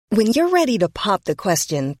When you're ready to pop the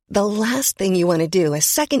question, the last thing you want to do is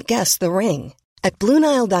second-guess the ring. At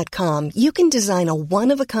BlueNile.com, you can design a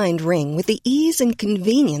one-of-a-kind ring with the ease and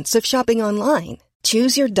convenience of shopping online.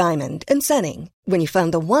 Choose your diamond and setting. When you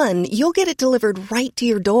find the one, you'll get it delivered right to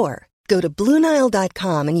your door. Go to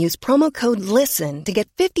BlueNile.com and use promo code LISTEN to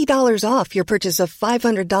get $50 off your purchase of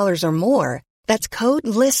 $500 or more. That's code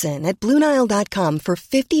LISTEN at BlueNile.com for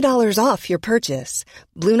 $50 off your purchase.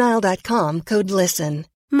 BlueNile.com, code LISTEN.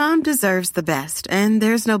 Mom deserves the best, and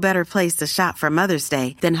there's no better place to shop for Mother's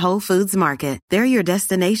Day than Whole Foods Market. They're your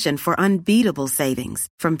destination for unbeatable savings,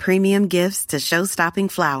 from premium gifts to show-stopping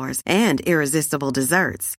flowers and irresistible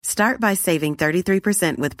desserts. Start by saving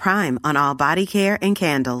 33% with Prime on all body care and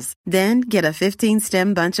candles. Then get a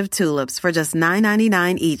 15-stem bunch of tulips for just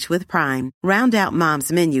 $9.99 each with Prime. Round out Mom's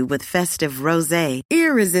menu with festive rosé,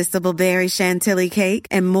 irresistible berry chantilly cake,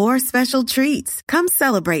 and more special treats. Come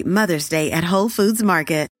celebrate Mother's Day at Whole Foods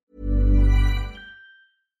Market.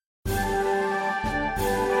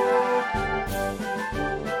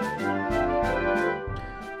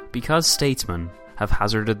 Because statesmen have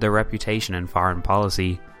hazarded their reputation in foreign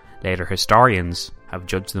policy, later historians have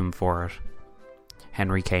judged them for it.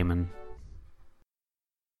 Henry Kamen.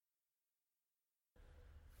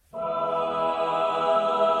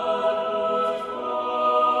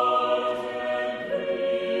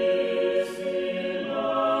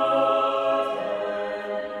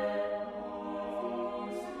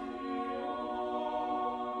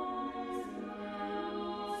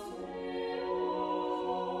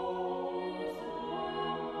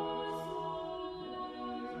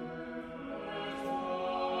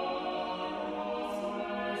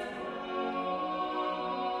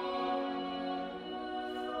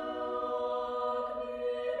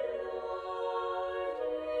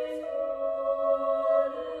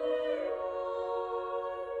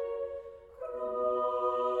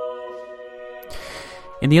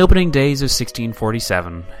 In the opening days of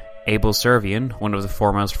 1647, Abel Servian, one of the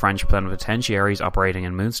foremost French plenipotentiaries operating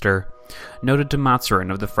in Munster, noted to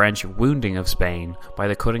Mazarin of the French wounding of Spain by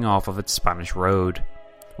the cutting off of its Spanish road,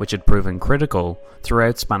 which had proven critical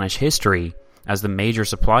throughout Spanish history as the major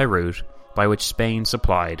supply route by which Spain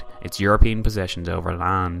supplied its European possessions over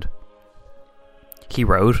land. He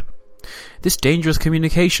wrote, "This dangerous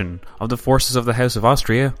communication of the forces of the House of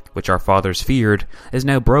Austria, which our fathers feared, is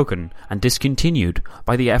now broken and discontinued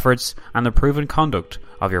by the efforts and the proven conduct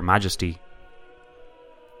of your Majesty."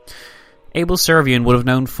 Abel Servian would have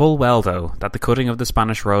known full well, though, that the cutting of the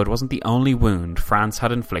Spanish road wasn't the only wound France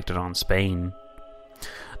had inflicted on Spain.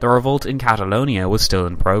 The revolt in Catalonia was still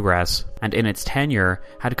in progress, and in its tenure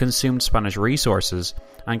had consumed Spanish resources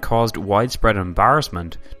and caused widespread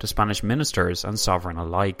embarrassment to Spanish ministers and sovereign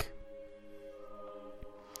alike.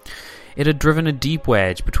 It had driven a deep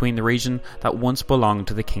wedge between the region that once belonged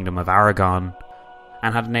to the Kingdom of Aragon,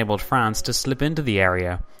 and had enabled France to slip into the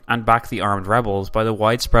area and back the armed rebels by the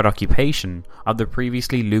widespread occupation of the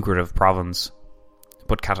previously lucrative province.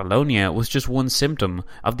 But Catalonia was just one symptom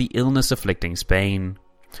of the illness afflicting Spain.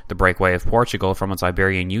 The breakaway of Portugal from its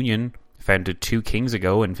Iberian Union, founded 2 kings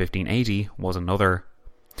ago in 1580, was another.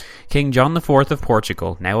 King John IV of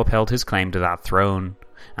Portugal now upheld his claim to that throne,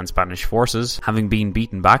 and Spanish forces, having been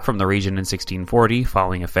beaten back from the region in 1640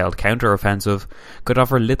 following a failed counter-offensive, could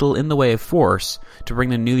offer little in the way of force to bring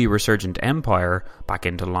the newly resurgent empire back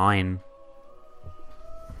into line.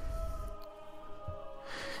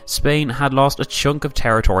 Spain had lost a chunk of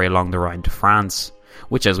territory along the Rhine to France,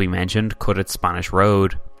 which, as we mentioned, cut its Spanish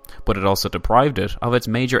road, but it also deprived it of its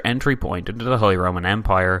major entry point into the Holy Roman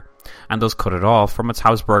Empire, and thus cut it off from its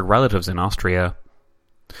Habsburg relatives in Austria.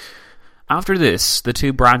 After this, the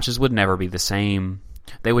two branches would never be the same.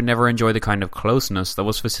 They would never enjoy the kind of closeness that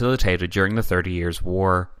was facilitated during the 30 Years'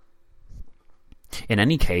 War. In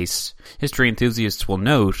any case, history enthusiasts will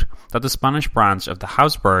note that the Spanish branch of the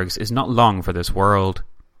Habsburgs is not long for this world.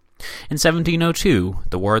 In 1702,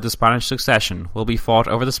 the War of the Spanish Succession will be fought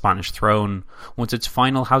over the Spanish throne, once its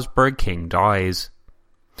final Habsburg king dies.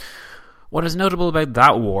 What is notable about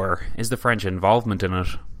that war is the French involvement in it.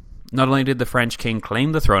 Not only did the French king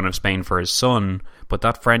claim the throne of Spain for his son, but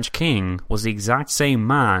that French king was the exact same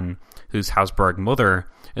man whose Habsburg mother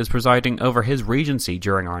is presiding over his regency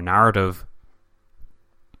during our narrative.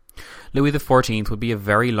 Louis XIV would be a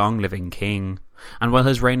very long-living king, and while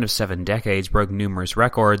his reign of 7 decades broke numerous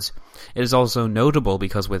records, it is also notable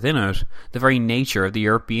because within it, the very nature of the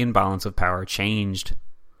European balance of power changed.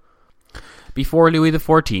 Before Louis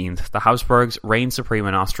XIV, the Habsburgs reigned supreme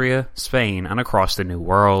in Austria, Spain, and across the New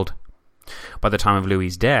World. By the time of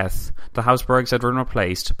Louis's death, the Habsburgs had been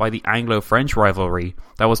replaced by the Anglo-French rivalry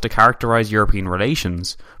that was to characterise European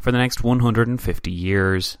relations for the next 150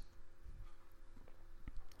 years.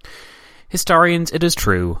 Historians, it is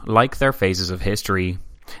true, like their phases of history.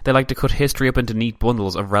 They like to cut history up into neat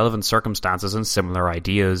bundles of relevant circumstances and similar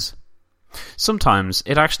ideas. Sometimes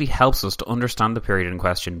it actually helps us to understand the period in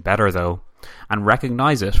question better, though, and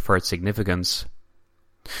recognise it for its significance.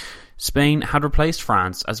 Spain had replaced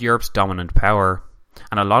France as Europe's dominant power,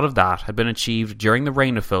 and a lot of that had been achieved during the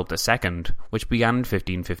reign of Philip II, which began in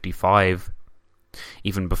 1555.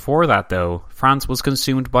 Even before that, though, France was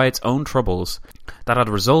consumed by its own troubles that had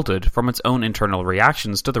resulted from its own internal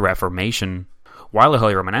reactions to the Reformation. While the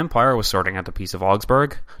Holy Roman Empire was sorting out the Peace of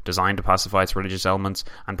Augsburg, designed to pacify its religious elements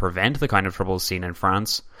and prevent the kind of troubles seen in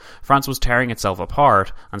France, France was tearing itself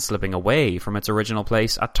apart and slipping away from its original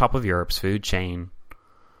place at top of Europe's food chain.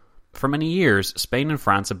 For many years, Spain and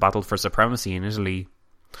France had battled for supremacy in Italy.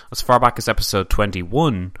 As far back as episode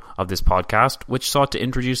 21 of this podcast, which sought to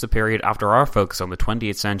introduce the period after our focus on the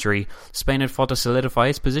 20th century, Spain had fought to solidify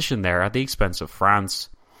its position there at the expense of France,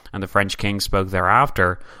 and the French king spoke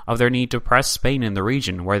thereafter of their need to press Spain in the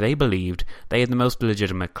region where they believed they had the most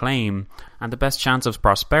legitimate claim and the best chance of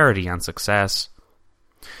prosperity and success.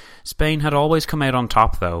 Spain had always come out on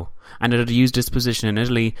top, though, and it had used its position in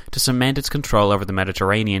Italy to cement its control over the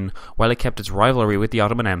Mediterranean while it kept its rivalry with the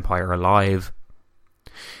Ottoman Empire alive.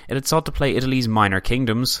 It had sought to play Italy's minor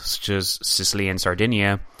kingdoms, such as Sicily and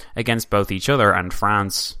Sardinia, against both each other and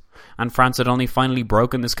France had only finally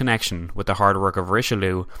broken this connection with the hard work of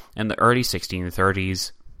Richelieu in the early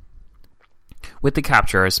 1630s. With the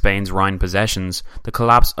capture of Spain's Rhine possessions, the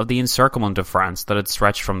collapse of the encirclement of France that had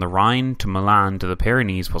stretched from the Rhine to Milan to the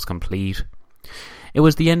Pyrenees was complete. It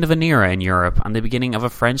was the end of an era in Europe and the beginning of a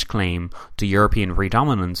French claim to European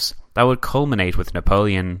predominance that would culminate with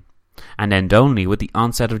Napoleon, and end only with the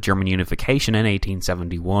onset of German unification in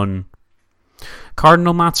 1871.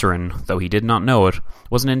 Cardinal Mazarin, though he did not know it,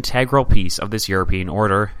 was an integral piece of this European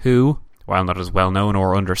order who, while not as well known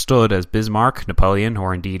or understood as Bismarck, Napoleon,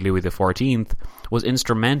 or indeed Louis XIV, was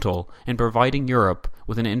instrumental in providing Europe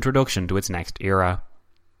with an introduction to its next era.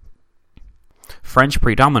 French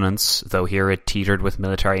predominance, though here it teetered with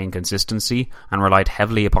military inconsistency and relied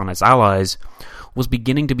heavily upon its allies, was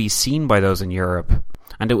beginning to be seen by those in Europe,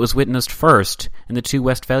 and it was witnessed first in the two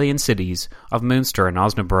Westphalian cities of Münster and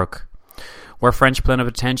Osnabrück, where French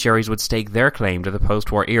plenipotentiaries would stake their claim to the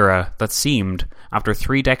post-war era that seemed, after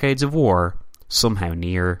 3 decades of war, somehow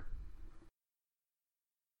near.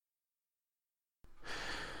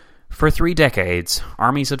 For 3 decades,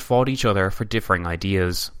 armies had fought each other for differing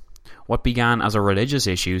ideas. What began as a religious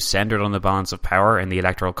issue centred on the balance of power in the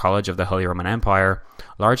Electoral College of the Holy Roman Empire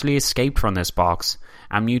largely escaped from this box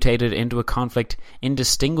and mutated into a conflict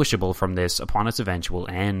indistinguishable from this upon its eventual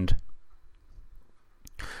end.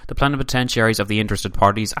 The plenipotentiaries of the interested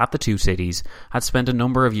parties at the two cities had spent a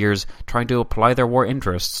number of years trying to apply their war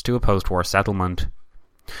interests to a post-war settlement.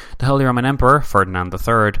 The Holy Roman Emperor, Ferdinand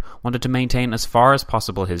III, wanted to maintain as far as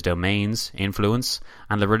possible his domains, influence,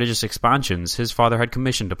 and the religious expansions his father had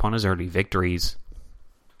commissioned upon his early victories.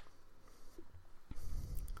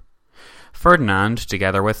 Ferdinand,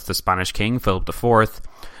 together with the Spanish king Philip IV,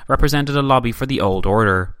 represented a lobby for the old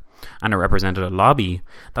order, and it represented a lobby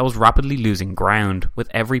that was rapidly losing ground with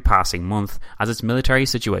every passing month as its military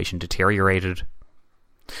situation deteriorated.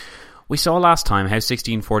 We saw last time how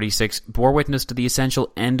 1646 bore witness to the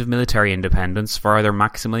essential end of military independence for either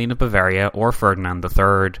Maximilian of Bavaria or Ferdinand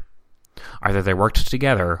III. Either they worked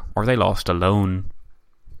together or they lost alone.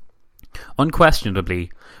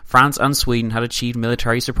 Unquestionably, France and Sweden had achieved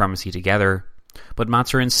military supremacy together, but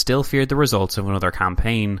Mazarin still feared the results of another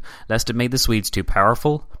campaign, lest it made the Swedes too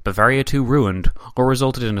powerful, Bavaria too ruined, or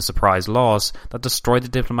resulted in a surprise loss that destroyed the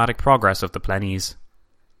diplomatic progress of the Plennies.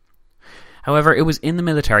 However, it was in the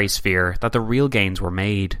military sphere that the real gains were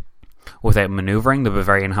made. Without manoeuvring the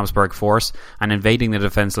Bavarian Habsburg force and invading the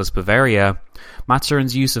defenceless Bavaria,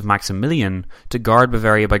 Mazarin's use of Maximilian to guard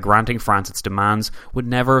Bavaria by granting France its demands would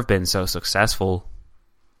never have been so successful.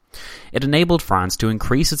 It enabled France to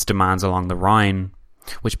increase its demands along the Rhine,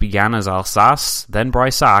 which began as Alsace, then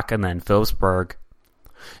Breisach, and then Philipsburg.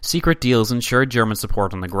 Secret deals ensured German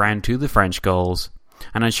support on the ground to the French goals,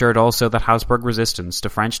 and ensured also that Habsburg resistance to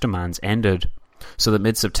French demands ended, so that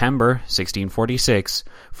mid-September 1646,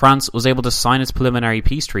 France was able to sign its preliminary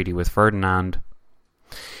peace treaty with Ferdinand.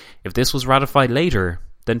 If this was ratified later,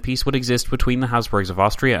 then peace would exist between the Habsburgs of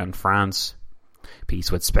Austria and France.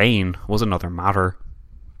 Peace with Spain was another matter.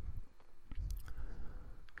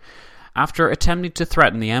 After attempting to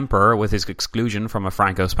threaten the Emperor with his exclusion from a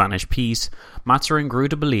Franco-Spanish peace, Mazarin grew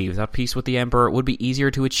to believe that peace with the Emperor would be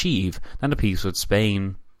easier to achieve than a peace with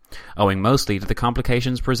Spain, owing mostly to the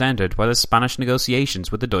complications presented by the Spanish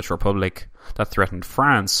negotiations with the Dutch Republic that threatened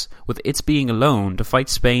France with its being alone to fight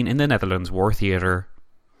Spain in the Netherlands war theatre.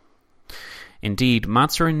 Indeed,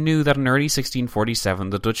 Mazarin knew that in early 1647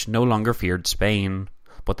 the Dutch no longer feared Spain,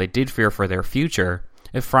 but they did fear for their future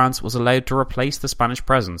if France was allowed to replace the Spanish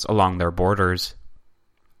presence along their borders.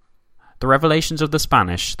 The revelations of the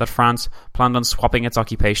Spanish that France planned on swapping its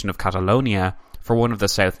occupation of Catalonia for one of the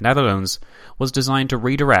South Netherlands was designed to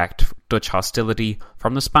redirect Dutch hostility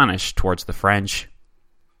from the Spanish towards the French.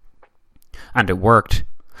 And it worked.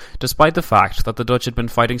 Despite the fact that the Dutch had been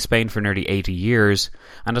fighting Spain for nearly 80 years,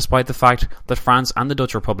 and despite the fact that France and the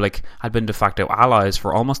Dutch Republic had been de facto allies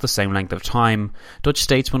for almost the same length of time, Dutch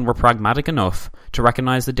statesmen were pragmatic enough to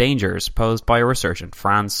recognise the dangers posed by a resurgent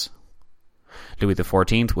France. Louis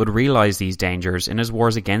XIV would realise these dangers in his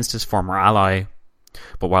wars against his former ally.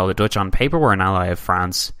 But while the Dutch on paper were an ally of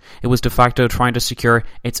France, it was de facto trying to secure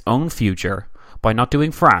its own future by not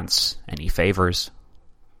doing France any favours.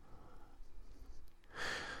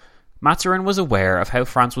 Mazarin was aware of how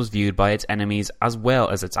France was viewed by its enemies as well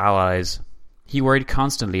as its allies. He worried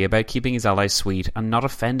constantly about keeping his allies sweet and not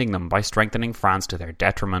offending them by strengthening France to their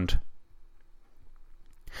detriment.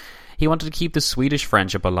 He wanted to keep the Swedish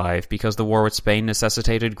friendship alive because the war with Spain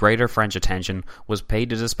necessitated greater French attention was paid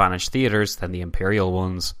to the Spanish theatres than the imperial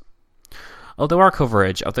ones. Although our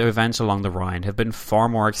coverage of the events along the Rhine have been far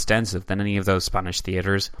more extensive than any of those Spanish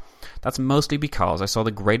theatres, that's mostly because I saw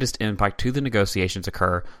the greatest impact to the negotiations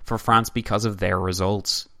occur for France because of their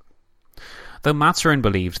results. Though Mazarin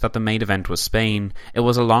believed that the main event was Spain, it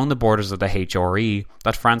was along the borders of the HRE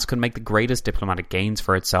that France could make the greatest diplomatic gains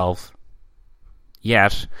for itself.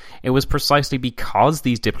 Yet, it was precisely because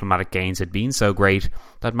these diplomatic gains had been so great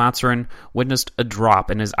that Mazarin witnessed a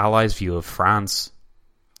drop in his allies' view of France.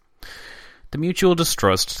 The mutual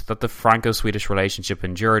distrust that the Franco-Swedish relationship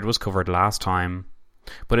endured was covered last time,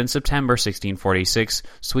 but in September 1646,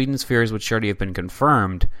 Sweden's fears would surely have been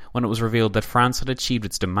confirmed when it was revealed that France had achieved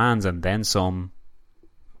its demands and then some.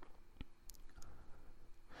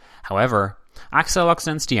 However, Axel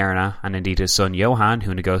Oxenstierna, and indeed his son Johann,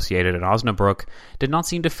 who negotiated at Osnabrück, did not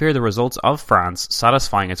seem to fear the results of France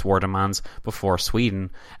satisfying its war demands before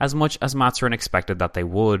Sweden as much as Mazarin expected that they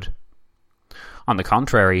would. On the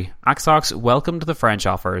contrary, Axox welcomed the French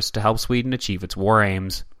offers to help Sweden achieve its war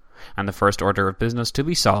aims, and the first order of business to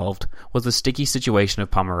be solved was the sticky situation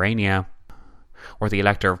of Pomerania, where the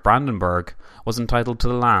Elector of Brandenburg was entitled to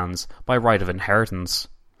the lands by right of inheritance,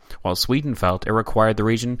 while Sweden felt it required the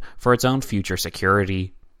region for its own future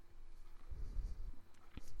security.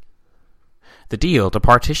 The deal to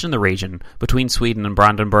partition the region between Sweden and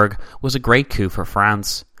Brandenburg was a great coup for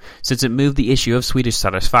France, since it moved the issue of Swedish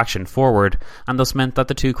satisfaction forward and thus meant that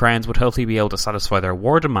the two crowns would hopefully be able to satisfy their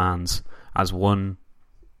war demands as one.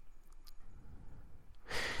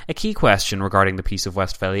 A key question regarding the Peace of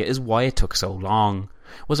Westphalia is why it took so long.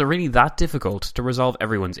 Was it really that difficult to resolve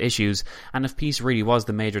everyone's issues? And if peace really was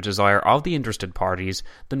the major desire of the interested parties,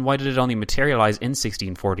 then why did it only materialise in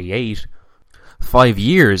 1648? 5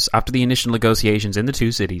 years after the initial negotiations in the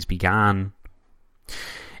two cities began.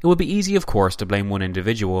 It would be easy, of course, to blame one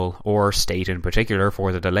individual, or state in particular,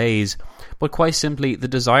 for the delays, but quite simply, the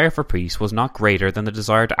desire for peace was not greater than the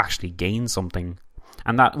desire to actually gain something.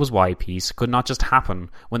 And that was why peace could not just happen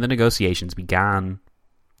when the negotiations began.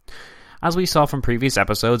 As we saw from previous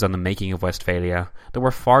episodes on the making of Westphalia, there were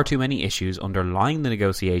far too many issues underlying the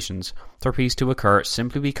negotiations for peace to occur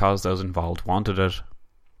simply because those involved wanted it.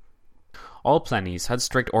 All plennies had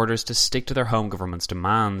strict orders to stick to their home government's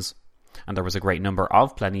demands, and there was a great number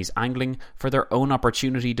of plennies angling for their own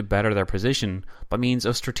opportunity to better their position by means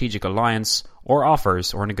of strategic alliance or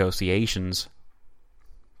offers or negotiations.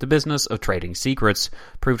 The business of trading secrets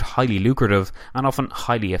proved highly lucrative and often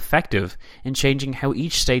highly effective in changing how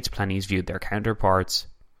each state's plennies viewed their counterparts.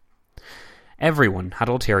 Everyone had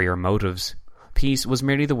ulterior motives. Peace was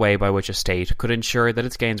merely the way by which a state could ensure that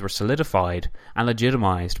its gains were solidified and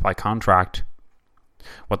legitimised by contract.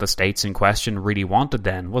 What the states in question really wanted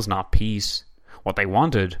then was not peace. What they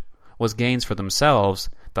wanted was gains for themselves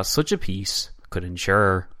that such a peace could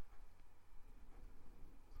ensure.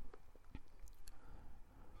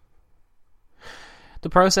 The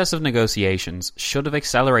process of negotiations should have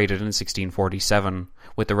accelerated in 1647,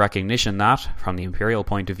 with the recognition that, from the imperial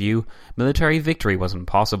point of view, military victory was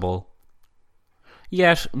impossible.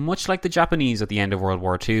 Yet, much like the Japanese at the end of World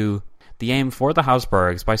War II, the aim for the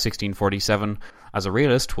Habsburgs by 1647, as a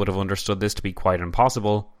realist would have understood this to be quite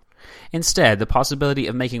impossible, Instead, the possibility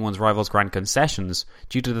of making one's rivals grant concessions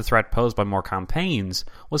due to the threat posed by more campaigns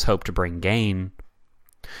was hoped to bring gain.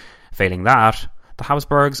 Failing that, the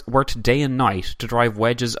Habsburgs worked day and night to drive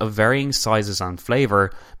wedges of varying sizes and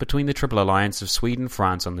flavour between the Triple Alliance of Sweden,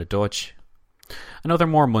 France and the Dutch. Another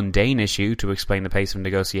more mundane issue to explain the pace of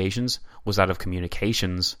negotiations was that of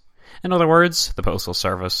communications. In other words, the postal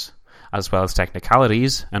service, as well as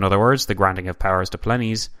technicalities, in other words, the granting of powers to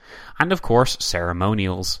plennies, and of course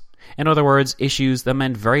ceremonials, in other words, issues that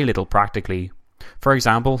meant very little practically. For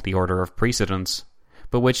example, the order of precedence,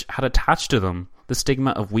 but which had attached to them the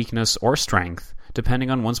stigma of weakness or strength, depending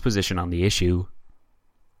on one's position on the issue.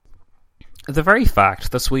 The very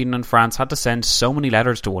fact that Sweden and France had to send so many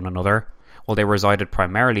letters to one another, while they resided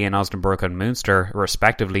primarily in Osnabrück and Münster,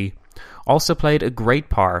 respectively, also played a great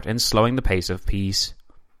part in slowing the pace of peace.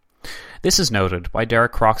 This is noted by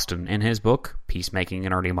Derek Croxton in his book, Peacemaking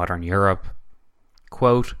in Early Modern Europe.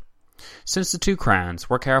 Quote, "Since the two crowns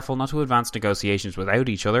were careful not to advance negotiations without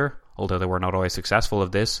each other, although they were not always successful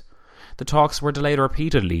of this, the talks were delayed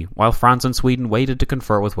repeatedly while France and Sweden waited to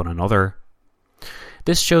confer with one another.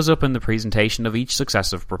 This shows up in the presentation of each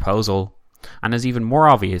successive proposal, and is even more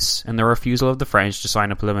obvious in the refusal of the French to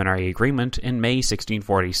sign a preliminary agreement in May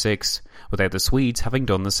 1646, without the Swedes having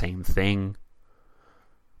done the same thing."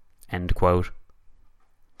 End quote.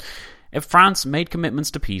 If France made commitments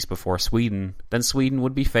to peace before Sweden, then Sweden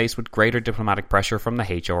would be faced with greater diplomatic pressure from the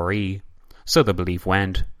HRE. So the belief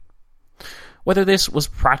went. Whether this was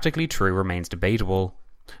practically true remains debatable,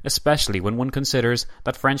 especially when one considers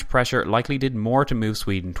that French pressure likely did more to move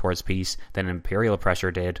Sweden towards peace than imperial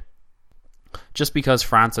pressure did. Just because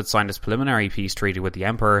France had signed its preliminary peace treaty with the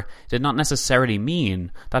Emperor did not necessarily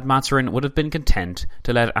mean that Mazarin would have been content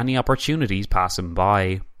to let any opportunities pass him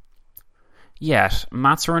by. Yet,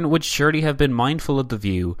 Mazarin would surely have been mindful of the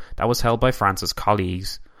view that was held by France's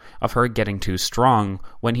colleagues, of her getting too strong,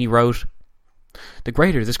 when he wrote, "The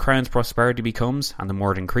greater this crown's prosperity becomes, and the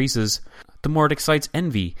more it increases, the more it excites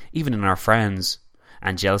envy even in our friends,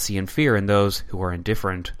 and jealousy and fear in those who are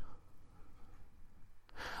indifferent."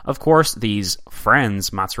 Of course, these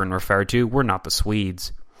friends Mazarin referred to were not the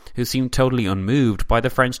Swedes, who seemed totally unmoved by the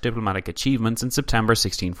French diplomatic achievements in September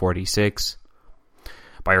 1646.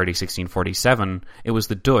 By early 1647, it was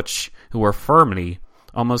the Dutch who were firmly,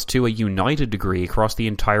 almost to a united degree across the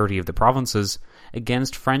entirety of the provinces,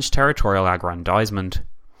 against French territorial aggrandizement,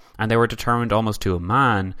 and they were determined almost to a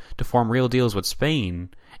man to form real deals with Spain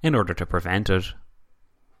in order to prevent it.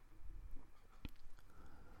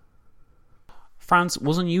 France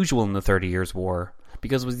was unusual in the 30 Years' War,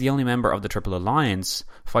 because it was the only member of the Triple Alliance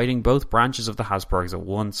fighting both branches of the Habsburgs at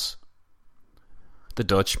once. The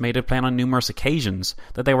Dutch made it plain on numerous occasions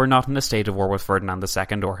that they were not in a state of war with Ferdinand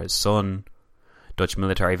II or his son. Dutch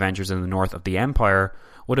military ventures in the north of the empire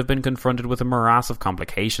would have been confronted with a morass of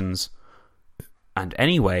complications. And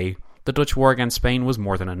anyway, the Dutch war against Spain was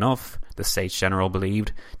more than enough, the States General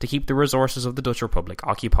believed, to keep the resources of the Dutch Republic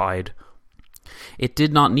occupied. It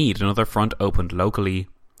did not need another front opened locally.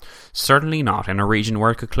 Certainly not in a region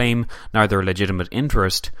where it could claim neither a legitimate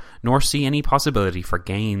interest nor see any possibility for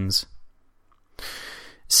gains.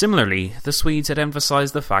 Similarly, the Swedes had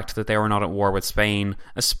emphasized the fact that they were not at war with Spain,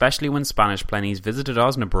 especially when Spanish plennies visited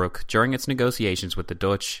Osnabrück during its negotiations with the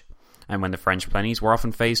Dutch, and when the French plennies were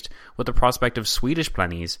often faced with the prospect of Swedish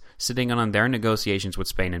plennies sitting on their negotiations with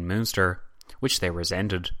Spain in Münster, which they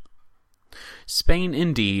resented. Spain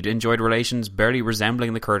indeed enjoyed relations barely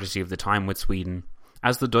resembling the courtesy of the time with Sweden,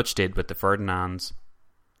 as the Dutch did with the Ferdinands.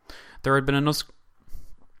 There had been enough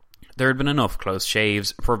close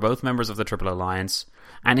shaves for both members of the Triple Alliance,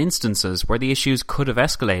 and instances where the issues could have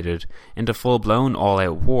escalated into full-blown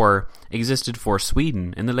all-out war existed for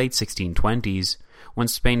Sweden in the late 1620s, when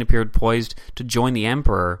Spain appeared poised to join the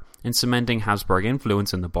Emperor in cementing Habsburg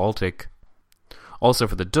influence in the Baltic. Also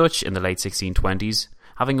for the Dutch in the late 1620s,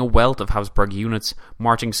 having a wealth of Habsburg units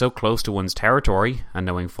marching so close to one's territory, and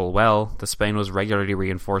knowing full well that Spain was regularly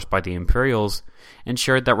reinforced by the Imperials,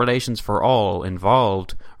 ensured that relations for all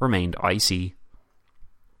involved remained icy.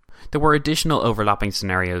 There were additional overlapping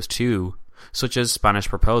scenarios too, such as Spanish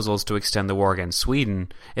proposals to extend the war against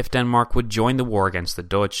Sweden if Denmark would join the war against the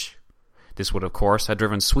Dutch. This would of course have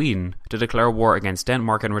driven Sweden to declare war against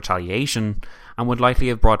Denmark in retaliation, and would likely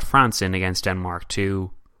have brought France in against Denmark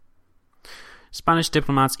too. Spanish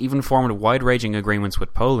diplomats even formed wide-ranging agreements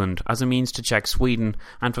with Poland as a means to check Sweden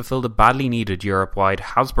and fulfill the badly needed Europe-wide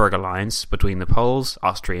Habsburg alliance between the Poles,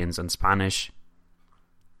 Austrians and Spanish.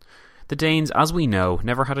 The Danes, as we know,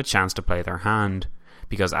 never had a chance to play their hand,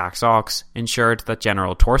 because Axox ensured that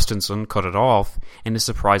General Torstensson cut it off in a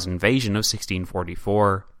surprise invasion of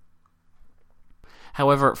 1644.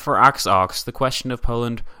 However, for Axe-Ox, the question of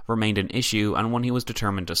Poland remained an issue and one he was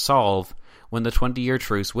determined to solve when the 20-year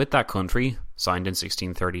truce with that country, signed in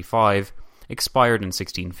 1635, expired in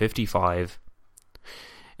 1655.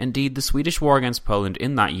 Indeed, the Swedish war against Poland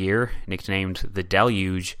in that year, nicknamed the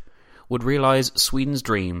Deluge, would realise Sweden's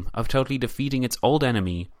dream of totally defeating its old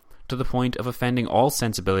enemy to the point of offending all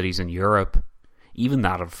sensibilities in Europe, even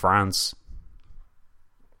that of France.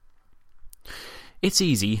 It's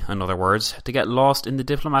easy, in other words, to get lost in the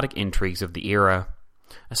diplomatic intrigues of the era,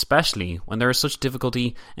 especially when there is such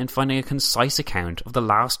difficulty in finding a concise account of the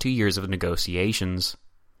last 2 years of negotiations.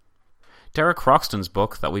 Derek Croxton's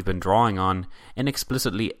book that we've been drawing on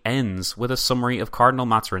inexplicitly ends with a summary of Cardinal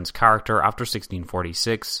Mazarin's character after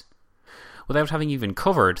 1646, without having even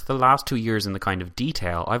covered the last 2 years in the kind of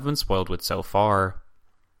detail I've been spoiled with so far.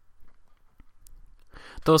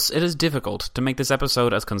 Thus, it is difficult to make this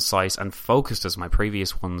episode as concise and focused as my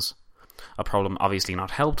previous ones. A problem obviously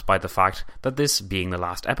not helped by the fact that this being the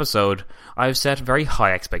last episode, I have set very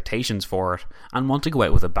high expectations for it and want to go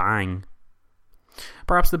out with a bang.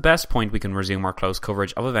 Perhaps the best point we can resume our close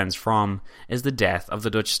coverage of events from is the death of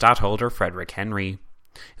the Dutch stadtholder Frederick Henry,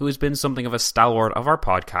 who has been something of a stalwart of our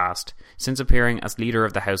podcast since appearing as leader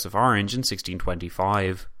of the House of Orange in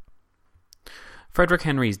 1625. Frederick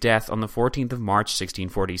Henry's death on the 14th of March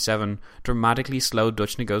 1647 dramatically slowed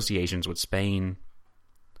Dutch negotiations with Spain.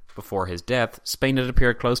 Before his death, Spain had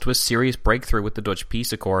appeared close to a serious breakthrough with the Dutch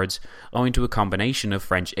peace accords, owing to a combination of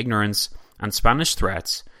French ignorance and Spanish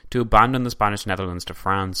threats to abandon the Spanish Netherlands to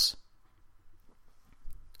France.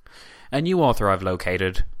 A new author I've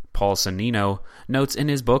located, Paul Sonnino, notes in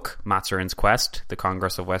his book Mazarin's Quest, the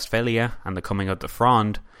Congress of Westphalia, and the Coming of the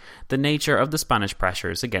Fronde, the nature of the Spanish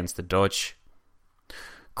pressures against the Dutch.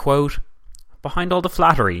 Quote, "Behind all the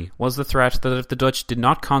flattery was the threat that if the Dutch did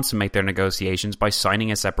not consummate their negotiations by signing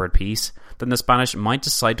a separate peace, then the Spanish might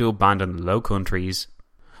decide to abandon the Low Countries.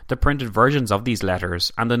 The printed versions of these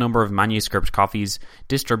letters and the number of manuscript copies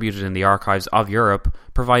distributed in the archives of Europe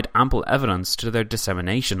provide ample evidence to their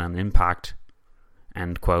dissemination and impact."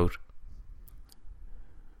 End quote.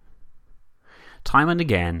 Time and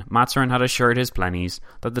again, Mazarin had assured his plennies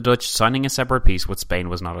that the Dutch signing a separate peace with Spain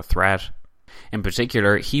was not a threat. In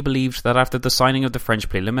particular, he believed that after the signing of the French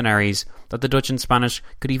preliminaries, that the Dutch and Spanish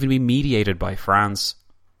could even be mediated by France.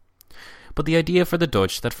 But the idea for the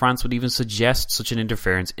Dutch that France would even suggest such an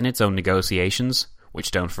interference in its own negotiations,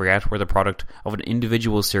 which, don't forget, were the product of an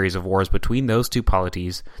individual series of wars between those two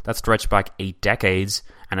polities that stretched back 8 decades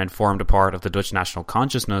and had formed a part of the Dutch national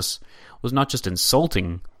consciousness, was not just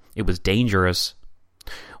insulting, it was dangerous.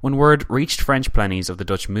 When word reached French plennies of the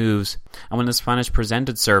Dutch moves, and when the Spanish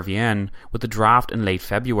presented Servien with the draft in late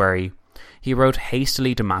February, he wrote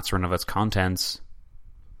hastily to Mazarin of its contents.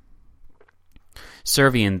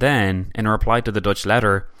 Servien then, in a reply to the Dutch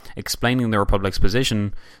letter, explaining the Republic's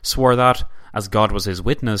position, swore that, as God was his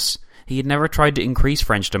witness, he had never tried to increase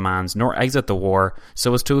French demands nor exit the war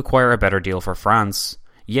so as to acquire a better deal for France.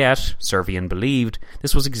 Yet, Servien believed,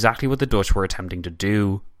 this was exactly what the Dutch were attempting to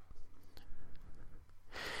do.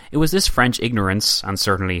 It was this French ignorance, and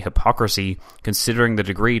certainly hypocrisy, considering the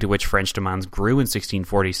degree to which French demands grew in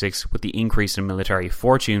 1646 with the increase in military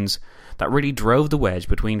fortunes, that really drove the wedge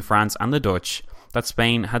between France and the Dutch that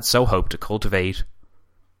Spain had so hoped to cultivate.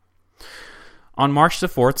 On March the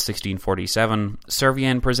 4th, 1647,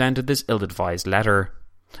 Servien presented this ill-advised letter,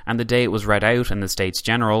 and the day it was read out in the States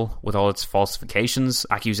General, with all its falsifications,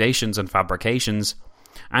 accusations and fabrications,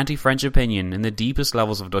 anti-French opinion in the deepest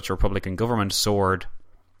levels of Dutch Republican government soared.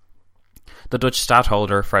 The Dutch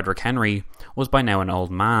stadtholder, Frederick Henry, was by now an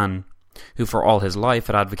old man, who for all his life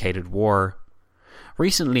had advocated war.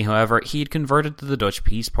 Recently, however, he had converted to the Dutch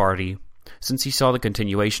Peace Party, since he saw the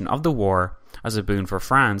continuation of the war as a boon for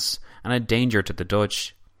France and a danger to the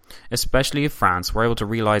Dutch, especially if France were able to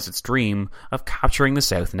realise its dream of capturing the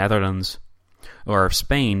South Netherlands, or if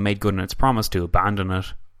Spain made good on its promise to abandon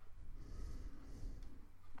it.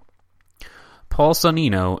 Paul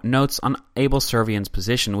Sonnino notes on Abel Servien's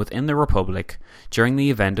position within the Republic during the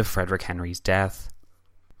event of Frederick Henry's death.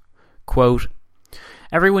 Quote,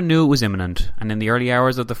 "Everyone knew it was imminent, and in the early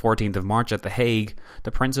hours of the 14th of March at The Hague,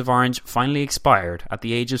 the Prince of Orange finally expired at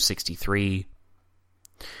the age of 63.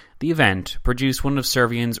 The event produced one of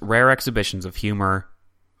Servien's rare exhibitions of humour.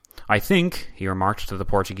 I think, he remarked to the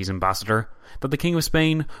Portuguese ambassador, that the King of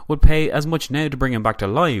Spain would pay as much now to bring him back to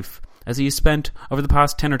life as he has spent over the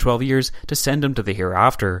past 10 or 12 years to send him to the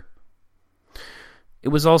hereafter." It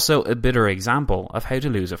was also a bitter example of how to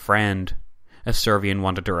lose a friend, if Servien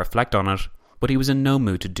wanted to reflect on it, but he was in no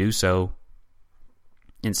mood to do so.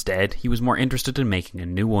 Instead, he was more interested in making a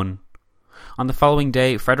new one. On the following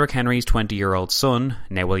day, Frederick Henry's 20-year-old son,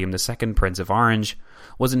 now William II, Prince of Orange,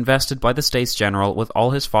 was invested by the States General with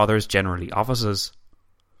all his father's generality offices.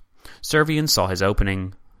 Servian saw his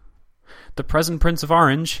opening. "The present Prince of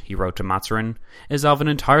Orange," he wrote to Mazarin, "is of an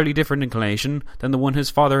entirely different inclination than the one his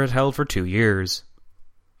father had held for 2 years."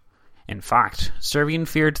 In fact, Servian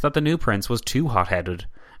feared that the new prince was too hot-headed,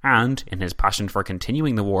 and, in his passion for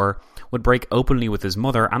continuing the war, would break openly with his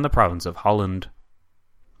mother and the province of Holland.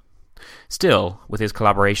 Still, with his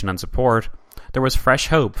collaboration and support, there was fresh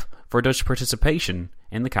hope for Dutch participation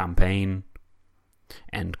in the campaign.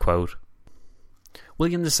 End quote.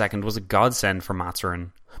 William II was a godsend for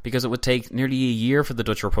Mazarin, because it would take nearly a year for the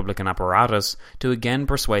Dutch Republican apparatus to again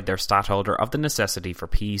persuade their stadtholder of the necessity for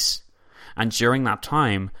peace, and during that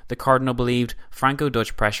time the Cardinal believed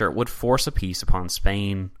Franco-Dutch pressure would force a peace upon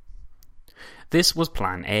Spain. This was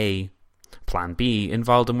Plan A. Plan B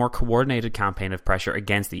involved a more coordinated campaign of pressure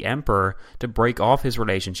against the Emperor to break off his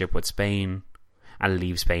relationship with Spain, and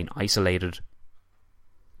leave Spain isolated.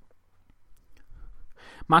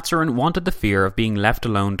 Mazarin wanted the fear of being left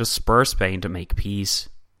alone to spur Spain to make peace.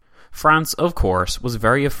 France, of course, was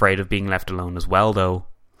very afraid of being left alone as well, though.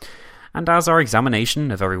 And as our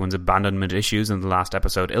examination of everyone's abandonment issues in the last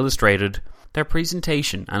episode illustrated, their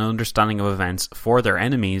presentation and understanding of events for their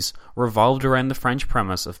enemies revolved around the French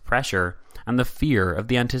premise of pressure and the fear of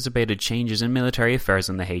the anticipated changes in military affairs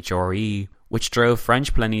in the HRE, which drove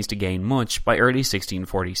French plennies to gain much by early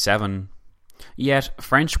 1647. Yet,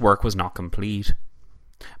 French work was not complete.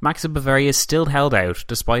 Max of Bavaria still held out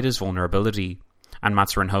despite his vulnerability, and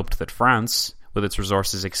Mazarin hoped that France, with its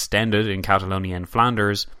resources extended in Catalonia and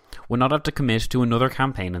Flanders, would not have to commit to another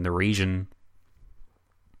campaign in the region.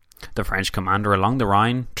 The French commander along the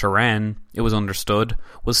Rhine, Turenne, it was understood,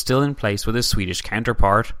 was still in place with his Swedish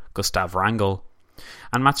counterpart, Gustav Wrangel,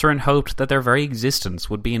 and Mazarin hoped that their very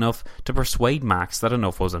existence would be enough to persuade Max that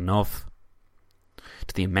enough was enough.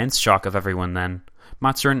 To the immense shock of everyone then,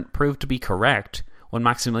 Mazarin proved to be correct when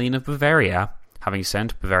Maximilian of Bavaria, having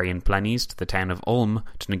sent Bavarian plennies to the town of Ulm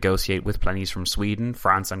to negotiate with plennies from Sweden,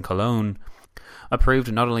 France and Cologne,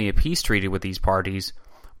 approved not only a peace treaty with these parties,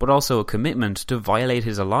 but also a commitment to violate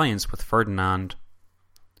his alliance with Ferdinand.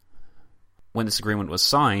 When this agreement was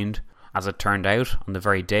signed, as it turned out on the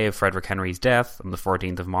very day of Frederick Henry's death on the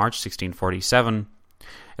 14th of March 1647,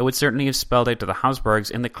 it would certainly have spelled out to the Habsburgs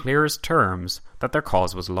in the clearest terms that their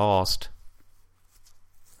cause was lost.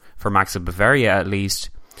 For Max of Bavaria, at least,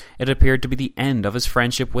 it appeared to be the end of his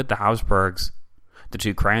friendship with the Habsburgs. The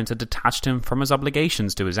two crowns had detached him from his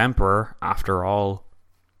obligations to his emperor, after all.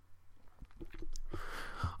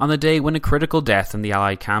 On the day when a critical death in the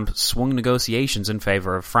Allied camp swung negotiations in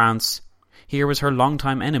favour of France, here was her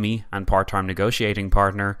longtime enemy and part-time negotiating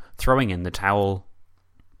partner throwing in the towel.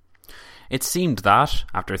 It seemed that,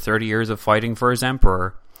 after 30 years of fighting for his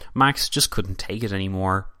emperor, Max just couldn't take it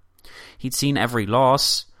anymore. He'd seen every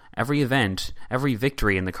loss, every event, every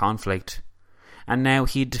victory in the conflict, and now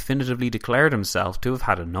he'd definitively declared himself to have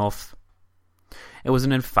had enough. It was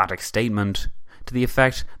an emphatic statement, to the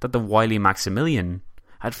effect that the wily Maximilian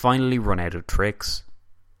had finally run out of tricks.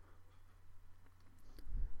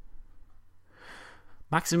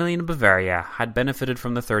 Maximilian of Bavaria had benefited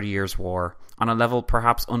from the 30 Years' War on a level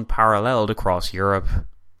perhaps unparalleled across Europe.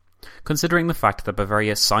 Considering the fact that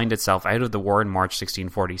Bavaria signed itself out of the war in March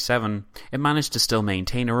 1647, it managed to still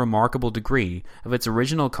maintain a remarkable degree of its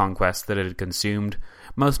original conquests that it had consumed,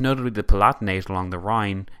 most notably the Palatinate along the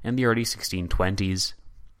Rhine in the early 1620s.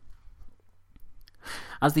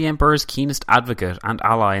 As the Emperor's keenest advocate and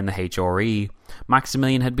ally in the HRE,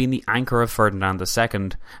 Maximilian had been the anchor of Ferdinand II,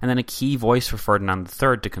 and then a key voice for Ferdinand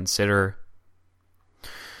III to consider.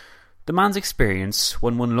 The man's experience,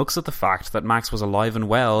 when one looks at the fact that Max was alive and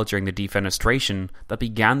well during the defenestration that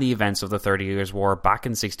began the events of the 30 Years' War back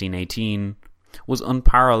in 1618, was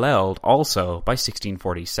unparalleled also by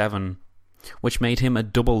 1647, which made him a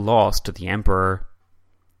double loss to the Emperor.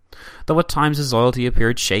 Though at times his loyalty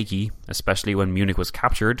appeared shaky, especially when Munich was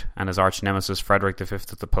captured and his arch-nemesis Frederick V of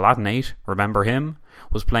the Palatinate, remember him,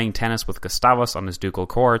 was playing tennis with Gustavus on his ducal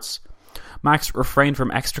courts, Max refrained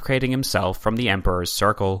from extricating himself from the Emperor's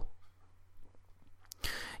circle.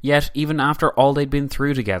 Yet, even after all they'd been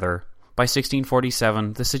through together, by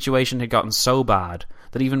 1647 the situation had gotten so bad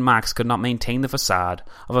that even Max could not maintain the facade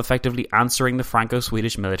of effectively answering the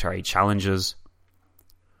Franco-Swedish military challenges.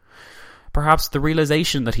 Perhaps the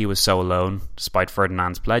realization that he was so alone, despite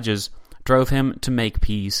Ferdinand's pledges, drove him to make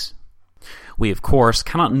peace. We, of course,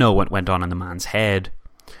 cannot know what went on in the man's head,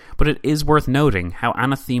 but it is worth noting how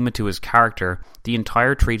anathema to his character the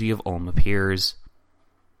entire Treaty of Ulm appears.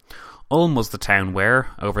 Ulm was the town where,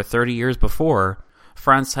 over 30 years before,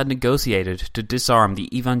 France had negotiated to disarm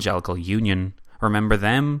the Evangelical Union, remember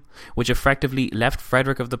them, which effectively left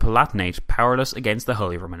Frederick of the Palatinate powerless against the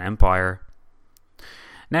Holy Roman Empire.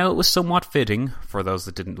 Now it was somewhat fitting, for those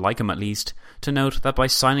that didn't like him at least, to note that by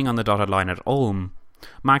signing on the dotted line at Ulm,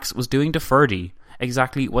 Max was doing to Ferdy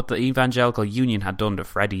exactly what the Evangelical Union had done to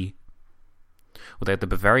Freddy. Without the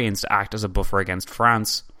Bavarians to act as a buffer against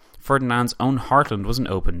France, Ferdinand's own heartland was an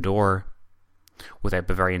open door. Without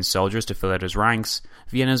Bavarian soldiers to fill out his ranks,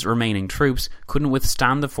 Vienna's remaining troops couldn't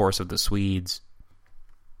withstand the force of the Swedes.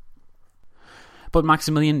 But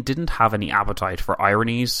Maximilian didn't have any appetite for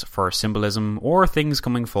ironies, for symbolism, or things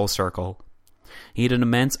coming full circle. He had an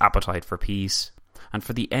immense appetite for peace, and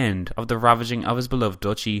for the end of the ravaging of his beloved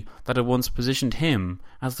duchy that had once positioned him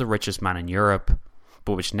as the richest man in Europe,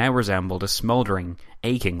 but which now resembled a smouldering,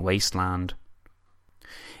 aching wasteland.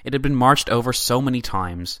 It had been marched over so many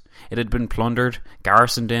times, it had been plundered,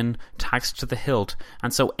 garrisoned in, taxed to the hilt,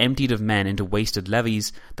 and so emptied of men into wasted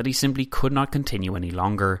levies that he simply could not continue any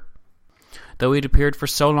longer. Though he had appeared for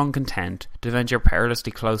so long content to venture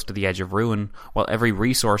perilously close to the edge of ruin while every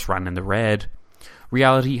resource ran in the red,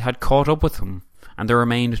 reality had caught up with him, and there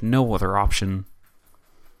remained no other option.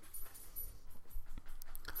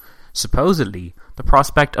 Supposedly, the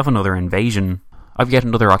prospect of another invasion, of yet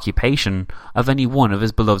another occupation of any one of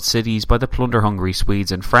his beloved cities by the plunder-hungry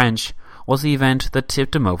Swedes and French, was the event that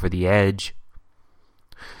tipped him over the edge.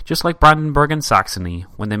 Just like Brandenburg and Saxony,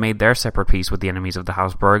 when they made their separate peace with the enemies of the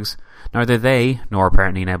Habsburgs, neither they, nor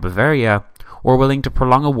apparently now Bavaria, were willing to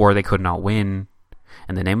prolong a war they could not win,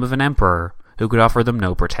 in the name of an emperor who could offer them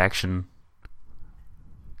no protection.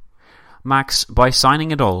 Max, by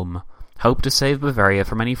signing at Ulm, hoped to save Bavaria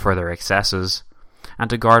from any further excesses, and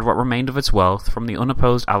to guard what remained of its wealth from the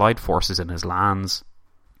unopposed Allied forces in his lands.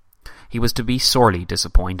 He was to be sorely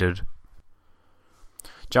disappointed.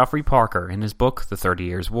 Geoffrey Parker, in his book The 30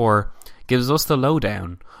 Years' War, gives us the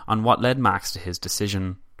lowdown on what led Max to his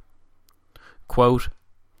decision. Quote,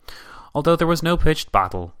 although there was no pitched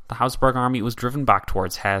battle, the Habsburg army was driven back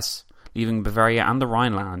towards Hesse, leaving Bavaria and the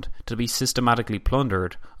Rhineland to be systematically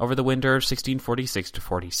plundered over the winter of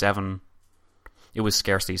 1646-47. It was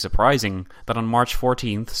scarcely surprising that on March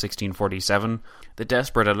 14th, 1647, the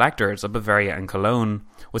desperate electors of Bavaria and Cologne,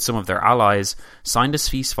 with some of their allies, signed a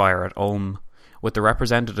ceasefire at Ulm, with the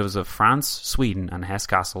representatives of France, Sweden and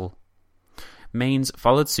Hesse-Kassel. Mainz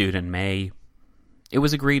followed suit in May. It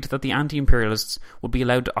was agreed that the anti-imperialists would be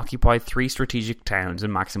allowed to occupy 3 strategic towns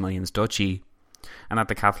in Maximilian's duchy, and that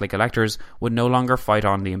the Catholic electors would no longer fight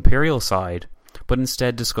on the imperial side, but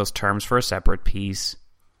instead discuss terms for a separate peace.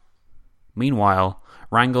 Meanwhile,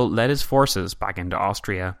 Wrangel led his forces back into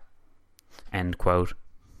Austria. End quote.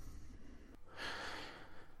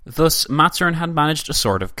 Thus, Mazarin had managed a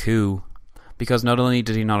sort of coup, because not only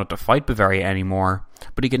did he not have to fight Bavaria anymore,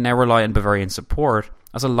 but he could now rely on Bavarian support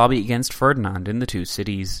as a lobby against Ferdinand in the 2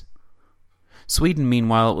 cities. Sweden,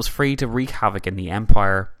 meanwhile, was free to wreak havoc in the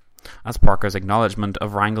empire, as Parker's acknowledgement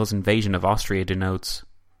of Wrangel's invasion of Austria denotes.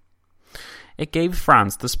 It gave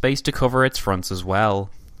France the space to cover its fronts as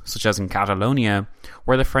well, such as in Catalonia,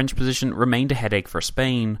 where the French position remained a headache for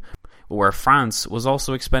Spain, but where France was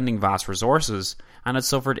also expending vast resources and had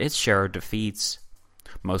suffered its share of defeats,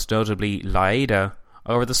 most notably La Haida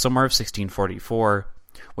over the summer of 1644,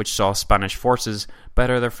 which saw Spanish forces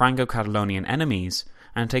better their Franco-Catalonian enemies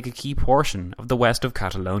and take a key portion of the west of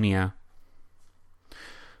Catalonia.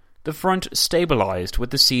 The front stabilised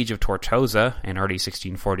with the siege of Tortosa in early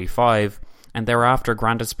 1645, and thereafter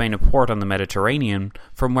granted Spain a port on the Mediterranean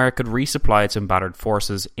from where it could resupply its embattled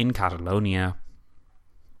forces in Catalonia.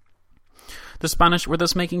 The Spanish were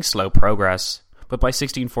thus making slow progress, but by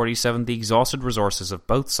 1647 the exhausted resources of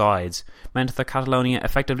both sides meant that Catalonia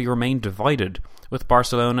effectively remained divided, with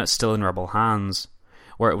Barcelona still in rebel hands,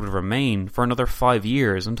 where it would remain for another 5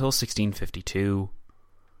 years until 1652.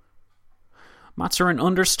 Mazarin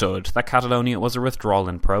understood that Catalonia was a withdrawal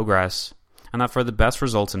in progress, and that for the best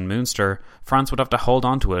results in Munster, France would have to hold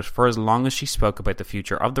on to it for as long as she spoke about the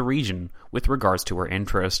future of the region with regards to her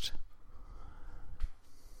interest.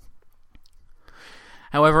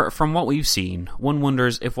 However, from what we've seen, one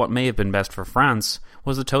wonders if what may have been best for France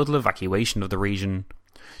was the total evacuation of the region,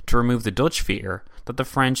 to remove the Dutch fear that the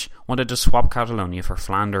French wanted to swap Catalonia for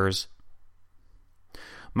Flanders.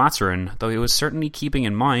 Mazarin, though he was certainly keeping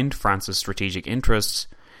in mind France's strategic interests,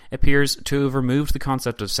 appears to have removed the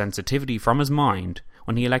concept of sensitivity from his mind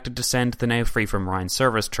when he elected to send the now free from Rhine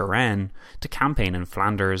service Turenne to campaign in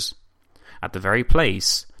Flanders, at the very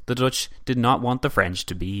place the Dutch did not want the French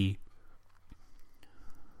to be.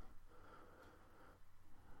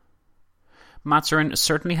 Mazarin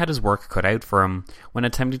certainly had his work cut out for him when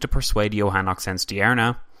attempting to persuade Johann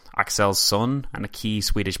Oxenstierna, Axel's son and a key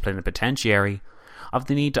Swedish plenipotentiary, of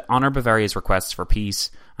the need to honour Bavaria's requests for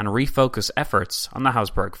peace and refocus efforts on the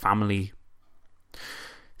Habsburg family.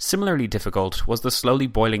 Similarly difficult was the slowly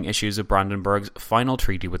boiling issues of Brandenburg's final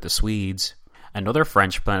treaty with the Swedes. Another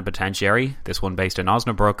French plenipotentiary, this one based in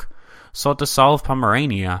Osnabrück, sought to solve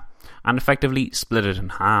Pomerania and effectively split it in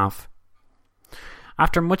half.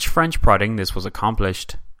 After much French prodding, this was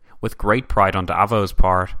accomplished, with great pride on Davout's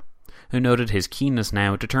part, who noted his keenness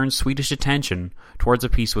now to turn Swedish attention towards a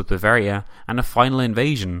peace with Bavaria and a final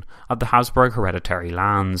invasion of the Habsburg hereditary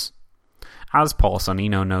lands. As Paul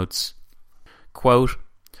Sonnino notes, quote,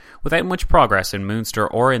 "Without much progress in Münster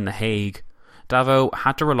or in The Hague, Davout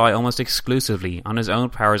had to rely almost exclusively on his own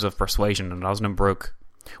powers of persuasion at Osnabrück,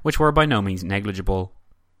 which were by no means negligible.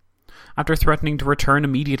 After threatening to return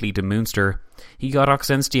immediately to Münster, he got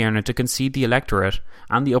Oxenstierna to concede the electorate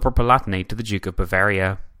and the Upper Palatinate to the Duke of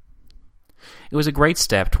Bavaria. It was a great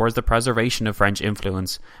step towards the preservation of French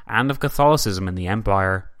influence and of Catholicism in the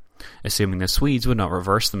Empire, assuming the Swedes would not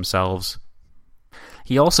reverse themselves.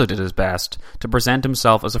 He also did his best to present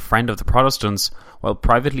himself as a friend of the Protestants while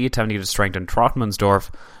privately attempting to strengthen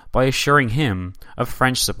Trottmannsdorf by assuring him of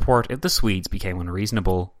French support if the Swedes became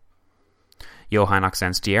unreasonable. Johann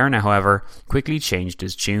Oxenstierna, however, quickly changed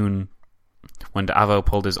his tune. When Davout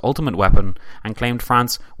pulled his ultimate weapon and claimed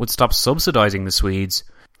France would stop subsidizing the Swedes,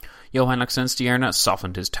 Johann Oxenstierna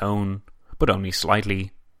softened his tone, but only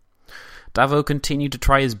slightly. Davout continued to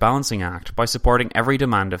try his balancing act by supporting every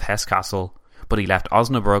demand of Hesse-Kassel, but he left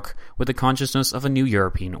Osnabrück with the consciousness of a new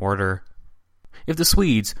European order. "If the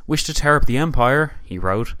Swedes wish to tear up the empire," he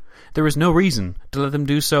wrote, "there is no reason to let them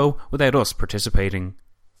do so without us participating."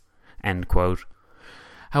 End quote.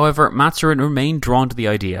 However, Mazarin remained drawn to the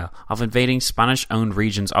idea of invading Spanish-owned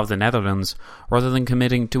regions of the Netherlands rather than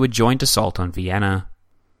committing to a joint assault on Vienna.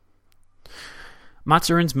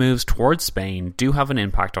 Mazarin's moves towards Spain do have an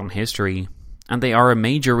impact on history, and they are a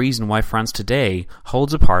major reason why France today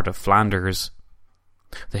holds a part of Flanders.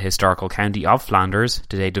 The historical county of Flanders,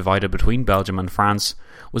 today divided between Belgium and France,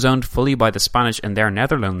 was owned fully by the Spanish in their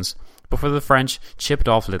Netherlands before the French chipped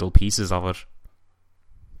off little pieces of it.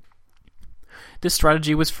 This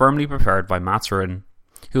strategy was firmly prepared by Mazarin,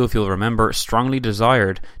 who, if you'll remember, strongly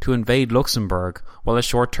desired to invade Luxembourg while a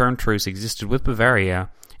short-term truce existed with Bavaria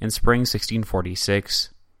in spring 1646.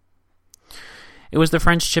 It was the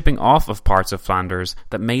French chipping off of parts of Flanders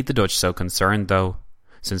that made the Dutch so concerned, though,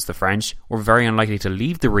 since the French were very unlikely to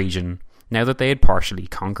leave the region now that they had partially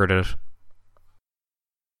conquered it.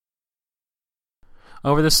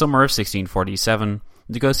 Over the summer of 1647,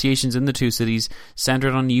 negotiations in the two cities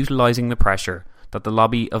centred on utilising the pressure that the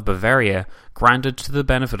lobby of Bavaria granted to the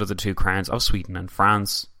benefit of the two crowns of Sweden and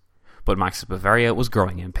France. But Max of Bavaria was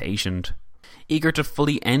growing impatient. Eager to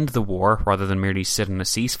fully end the war rather than merely sit in a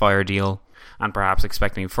ceasefire deal, and perhaps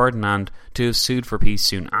expecting Ferdinand to have sued for peace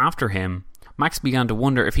soon after him, Max began to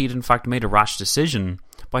wonder if he had in fact made a rash decision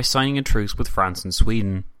by signing a truce with France and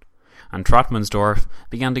Sweden, and Trottmannsdorf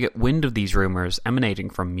began to get wind of these rumours emanating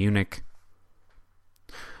from Munich.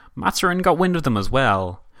 Mazarin got wind of them as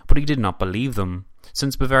well, but he did not believe them,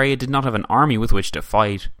 since Bavaria did not have an army with which to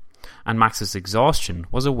fight, and Max's exhaustion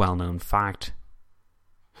was a well-known fact.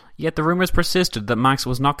 Yet the rumours persisted that Max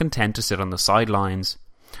was not content to sit on the sidelines,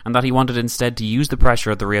 and that he wanted instead to use the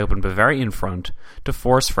pressure of the reopened Bavarian front to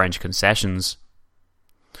force French concessions.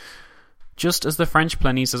 Just as the French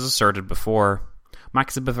plennies has asserted before,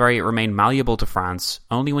 Max of Bavaria remained malleable to France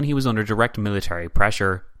only when he was under direct military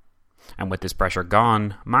pressure, and with this pressure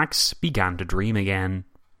gone, Max began to dream again.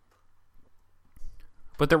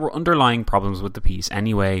 But there were underlying problems with the peace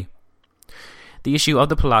anyway. The issue of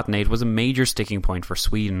the Palatinate was a major sticking point for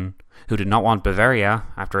Sweden, who did not want Bavaria,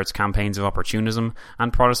 after its campaigns of opportunism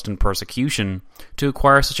and Protestant persecution, to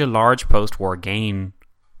acquire such a large post-war gain.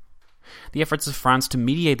 The efforts of France to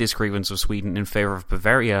mediate this grievance of Sweden in favour of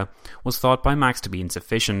Bavaria was thought by Max to be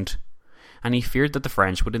insufficient, and he feared that the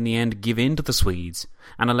French would in the end give in to the Swedes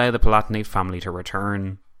and allow the Palatinate family to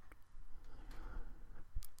return.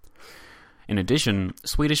 In addition,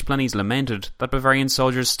 Swedish plennies lamented that Bavarian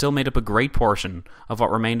soldiers still made up a great portion of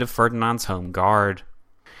what remained of Ferdinand's home guard,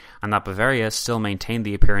 and that Bavaria still maintained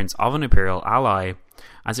the appearance of an imperial ally,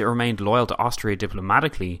 as it remained loyal to Austria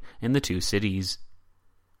diplomatically in the two cities.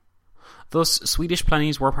 Thus, Swedish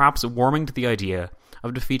plennies were perhaps warming to the idea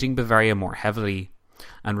of defeating Bavaria more heavily,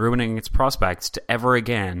 and ruining its prospects to ever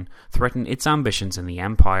again threaten its ambitions in the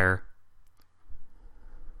empire.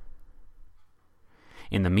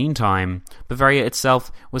 In the meantime, Bavaria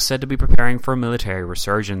itself was said to be preparing for a military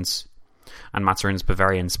resurgence, and Mazarin's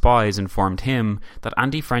Bavarian spies informed him that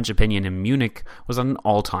anti-French opinion in Munich was at an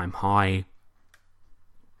all-time high.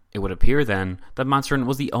 It would appear then that Mazarin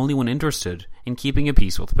was the only one interested in keeping a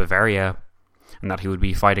peace with Bavaria, and that he would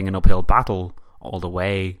be fighting an uphill battle all the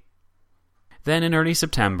way. Then in early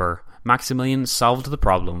September, Maximilian solved the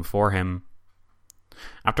problem for him.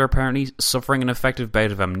 After apparently suffering an effective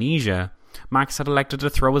bout of amnesia, Max had elected to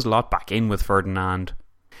throw his lot back in with Ferdinand,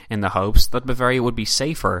 in the hopes that Bavaria would be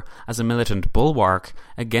safer as a militant bulwark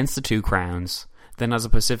against the two crowns than as a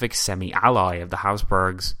pacific semi-ally of the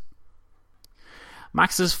Habsburgs.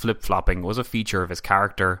 Max's flip-flopping was a feature of his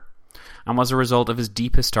character, and was a result of his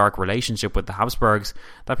deep historic relationship with the Habsburgs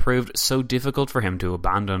that proved so difficult for him to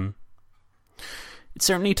abandon. It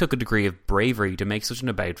certainly took a degree of bravery to make such an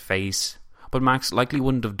about-face, but Max likely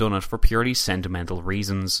wouldn't have done it for purely sentimental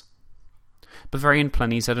reasons. Bavarian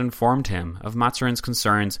plennies had informed him of Mazarin's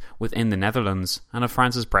concerns within the Netherlands and of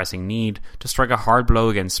France's pressing need to strike a hard blow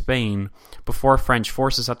against Spain before French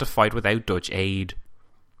forces had to fight without Dutch aid.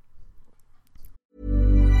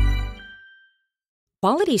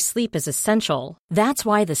 Quality sleep is essential. That's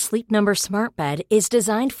why the Sleep Number Smart Bed is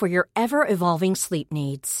designed for your ever-evolving sleep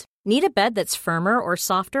needs. Need a bed that's firmer or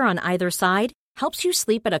softer on either side? Helps you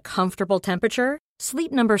sleep at a comfortable temperature?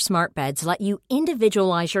 Sleep Number Smart Beds let you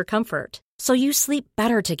individualize your comfort, so you sleep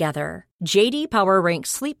better together. J.D. Power ranks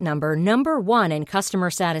Sleep Number number 1 in customer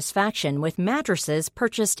satisfaction with mattresses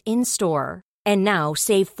purchased in-store. And now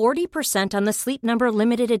save 40% on the Sleep Number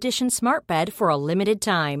Limited Edition Smart Bed for a limited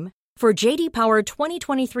time. For J.D. Power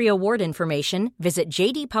 2023 award information, visit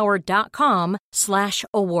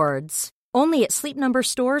jdpower.com/awards. Only at Sleep Number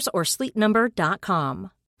stores or sleepnumber.com.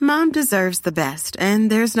 Mom deserves the best, and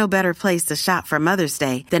there's no better place to shop for Mother's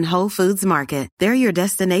Day than Whole Foods Market. They're your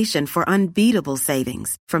destination for unbeatable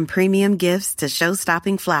savings, from premium gifts to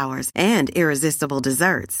show-stopping flowers and irresistible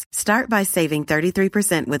desserts. Start by saving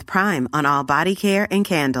 33% with Prime on all body care and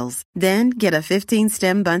candles. Then get a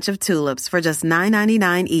 15-stem bunch of tulips for just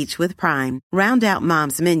 $9.99 each with Prime. Round out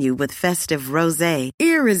Mom's menu with festive rosé,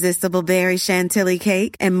 irresistible berry chantilly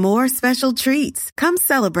cake, and more special treats. Come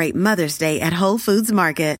celebrate Mother's Day at Whole Foods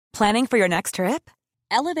Market. Planning for your next trip?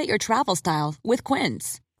 Elevate your travel style with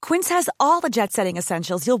Quince. Quince has all the jet-setting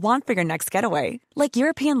essentials you'll want for your next getaway, like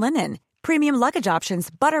European linen, premium luggage options,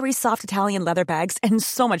 buttery soft Italian leather bags, and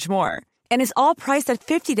so much more. And is all priced at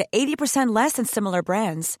 50 to 80% less than similar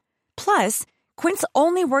brands. Plus, Quince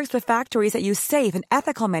only works with factories that use safe and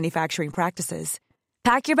ethical manufacturing practices.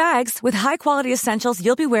 Pack your bags with high-quality essentials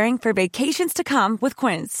you'll be wearing for vacations to come with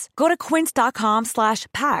Quince. Go to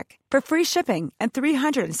quince.com/pack for free shipping and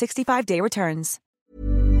 365-day returns.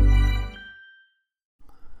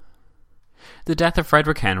 The death of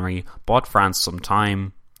Frederick Henry bought France some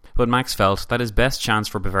time, but Max felt that his best chance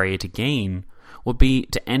for Bavaria to gain would be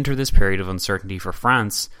to enter this period of uncertainty for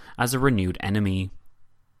France as a renewed enemy.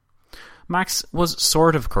 Max was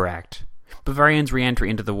sort of correct. Bavarians' re-entry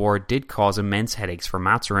into the war did cause immense headaches for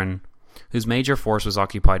Mazarin, whose major force was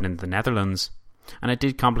occupied in the Netherlands, and it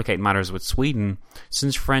did complicate matters with Sweden,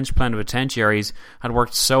 since French plenipotentiaries had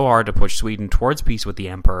worked so hard to push Sweden towards peace with the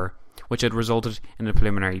Emperor, which had resulted in a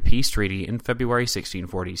preliminary peace treaty in February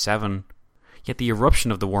 1647. Yet the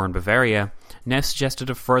eruption of the war in Bavaria now suggested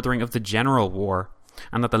a furthering of the general war,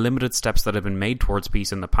 and that the limited steps that had been made towards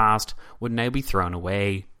peace in the past would now be thrown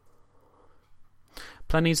away.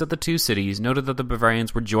 Plennies of the two cities noted that the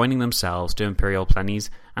Bavarians were joining themselves to imperial plennies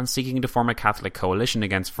and seeking to form a Catholic coalition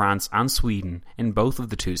against France and Sweden in both of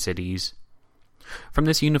the two cities. From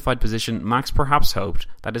this unified position, Max perhaps hoped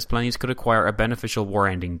that his plennies could acquire a beneficial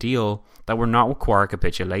war-ending deal that would not require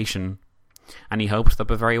capitulation, and he hoped that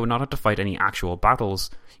Bavaria would not have to fight any actual battles,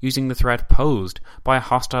 using the threat posed by a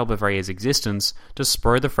hostile Bavaria's existence to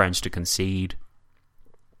spur the French to concede.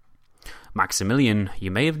 Maximilian,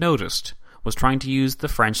 you may have noticed, was trying to use the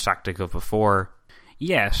French tactic of before,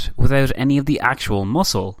 yet without any of the actual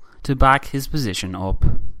muscle to back his position up.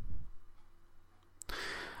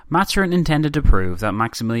 Mazarin intended to prove that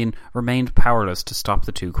Maximilian remained powerless to stop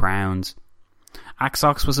the two crowns.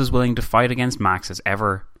 Axox was as willing to fight against Max as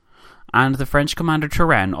ever, and the French commander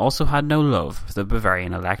Turenne also had no love for the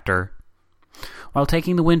Bavarian elector. While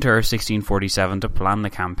taking the winter of 1647 to plan the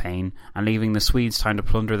campaign and leaving the Swedes time to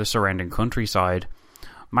plunder the surrounding countryside,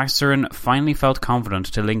 Mazarin finally felt confident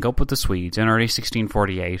to link up with the Swedes in early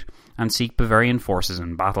 1648 and seek Bavarian forces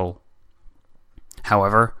in battle.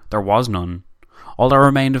 However, there was none. All that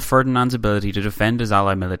remained of Ferdinand's ability to defend his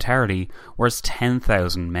ally militarily was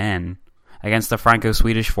 10,000 men, against a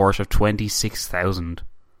Franco-Swedish force of 26,000.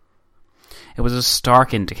 It was a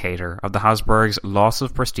stark indicator of the Habsburgs' loss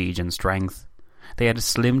of prestige and strength. They had a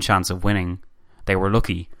slim chance of winning. They were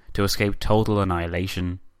lucky to escape total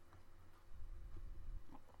annihilation.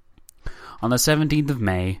 On the 17th of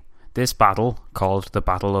May, this battle, called the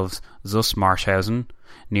Battle of Zussmarshausen,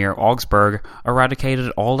 near Augsburg,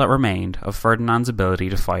 eradicated all that remained of Ferdinand's ability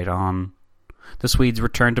to fight on. The Swedes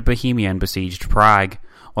returned to Bohemia and besieged Prague,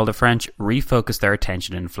 while the French refocused their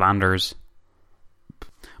attention in Flanders.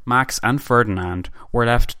 Max and Ferdinand were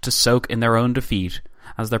left to soak in their own defeat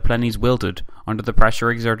as their plenties wilted under the pressure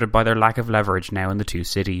exerted by their lack of leverage now in the two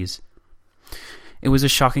cities. It was a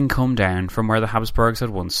shocking come down from where the Habsburgs had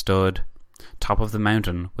once stood. Top of the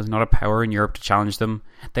mountain, with not a power in Europe to challenge them,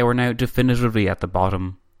 they were now definitively at the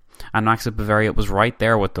bottom. And Max of Bavaria was right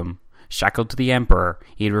there with them. Shackled to the Emperor,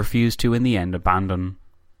 he had refused to in the end abandon.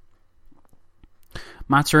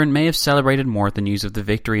 Mazarin may have celebrated more at the news of the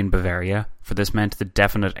victory in Bavaria, for this meant the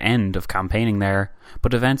definite end of campaigning there,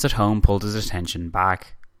 but events at home pulled his attention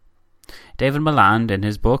back. David Maland, in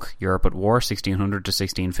his book Europe at War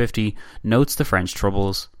 1600-1650, notes the French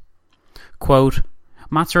troubles. Quote,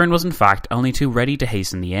 Mazarin was in fact only too ready to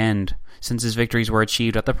hasten the end, since his victories were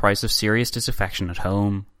achieved at the price of serious disaffection at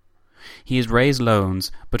home. He has raised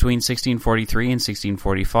loans between 1643 and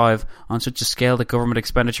 1645 on such a scale that government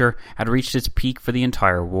expenditure had reached its peak for the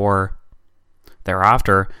entire war.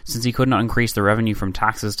 Thereafter, since he could not increase the revenue from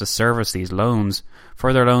taxes to service these loans,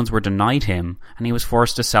 further loans were denied him, and he was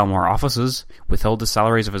forced to sell more offices, withhold the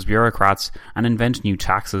salaries of his bureaucrats, and invent new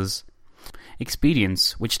taxes.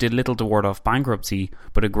 Expedients which did little to ward off bankruptcy,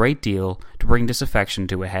 but a great deal to bring disaffection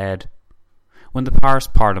to a head. When the Paris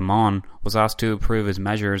Parlement was asked to approve his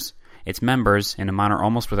measures, its members, in a manner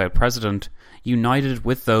almost without precedent, united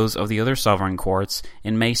with those of the other sovereign courts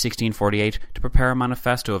in May 1648 to prepare a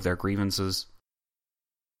manifesto of their grievances.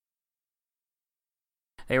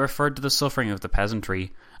 They referred to the suffering of the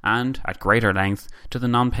peasantry, and, at greater length, to the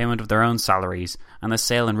non-payment of their own salaries and the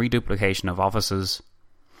sale and reduplication of offices.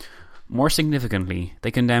 More significantly,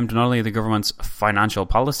 they condemned not only the government's financial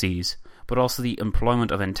policies, but also the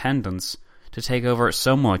employment of intendants to take over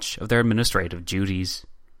so much of their administrative duties.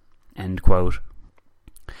 End quote.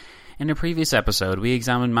 In a previous episode, we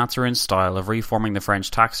examined Mazarin's style of reforming the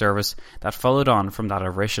French tax service that followed on from that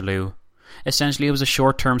of Richelieu. Essentially, it was a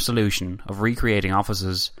short-term solution of recreating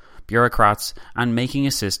offices, bureaucrats, and making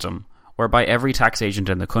a system whereby every tax agent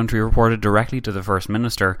in the country reported directly to the First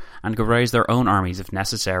Minister and could raise their own armies if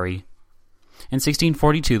necessary. In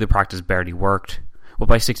 1642, the practice barely worked, but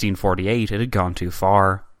by 1648 it had gone too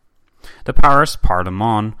far. The Paris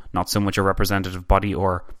Parlement, not so much a representative body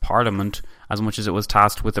or parliament, as much as it was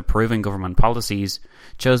tasked with approving government policies,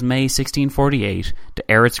 chose May 1648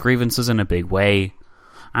 to air its grievances in a big way,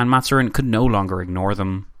 and Mazarin could no longer ignore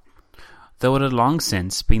them. Though it had long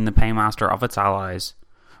since been the paymaster of its allies,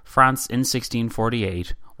 France in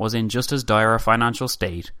 1648 was in just as dire a financial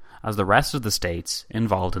state as the rest of the states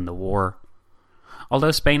involved in the war.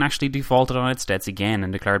 Although Spain actually defaulted on its debts again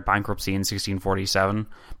and declared bankruptcy in 1647,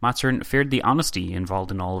 Mazarin feared the honesty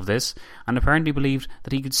involved in all of this, and apparently believed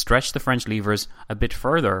that he could stretch the French levers a bit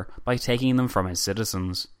further by taking them from his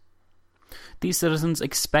citizens. These citizens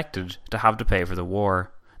expected to have to pay for the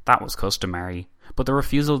war. That was customary, but the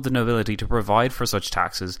refusal of the nobility to provide for such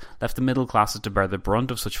taxes left the middle classes to bear the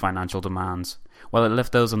brunt of such financial demands, while it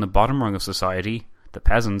left those on the bottom rung of society, the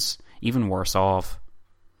peasants, even worse off.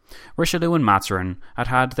 Richelieu and Mazarin had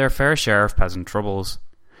had their fair share of peasant troubles,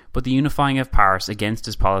 but the unifying of Paris against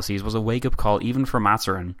his policies was a wake-up call even for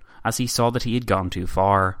Mazarin, as he saw that he had gone too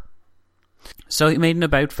far. So he made an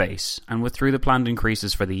about-face, and withdrew the planned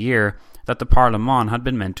increases for the year that the Parlement had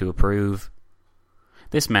been meant to approve.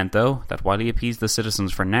 This meant, though, that while he appeased the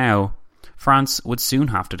citizens for now, France would soon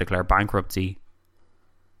have to declare bankruptcy.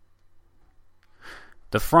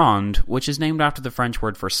 The Fronde, which is named after the French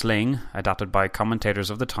word for sling, adapted by commentators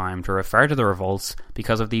of the time to refer to the revolts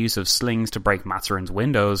because of the use of slings to break Mazarin's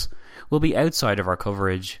windows, will be outside of our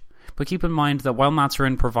coverage. But keep in mind that while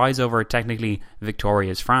Mazarin provides over technically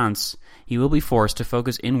victorious France, he will be forced to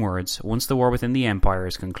focus inwards once the war within the empire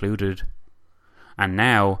is concluded. And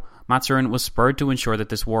now, Mazarin was spurred to ensure that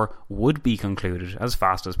this war would be concluded as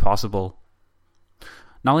fast as possible.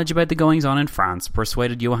 Knowledge about the goings-on in France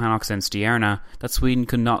persuaded Johann Oxenstierna that Sweden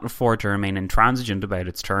could not afford to remain intransigent about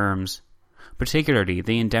its terms, particularly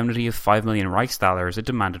the indemnity of 5 million Reichsthalers it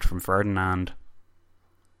demanded from Ferdinand.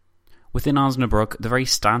 Within Osnabrück, the very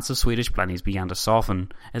stance of Swedish plenties began to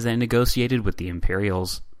soften as they negotiated with the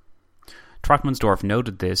Imperials. Trottmannsdorf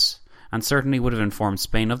noted this, and certainly would have informed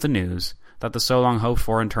Spain of the news that the so long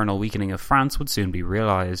hoped-for internal weakening of France would soon be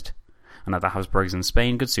realised, and that the Habsburgs in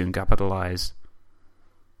Spain could soon capitalise.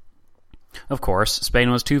 Of course, Spain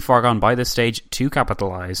was too far gone by this stage to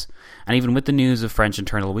capitalise, and even with the news of French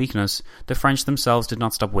internal weakness, the French themselves did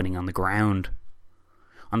not stop winning on the ground.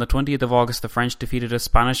 On the 20th of August, the French defeated a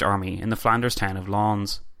Spanish army in the Flanders town of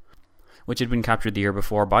Lens, which had been captured the year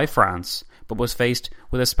before by France, but was faced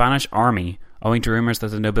with a Spanish army owing to rumours that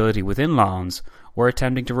the nobility within Lens were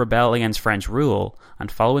attempting to rebel against French rule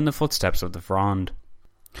and follow in the footsteps of the Fronde.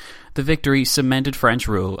 The victory cemented French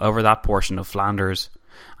rule over that portion of Flanders,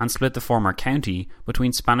 and split the former county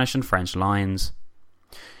between Spanish and French lines.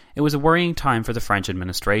 It was a worrying time for the French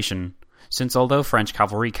administration, since although French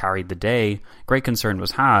cavalry carried the day, great concern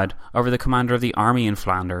was had over the commander of the army in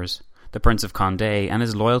Flanders, the Prince of Condé, and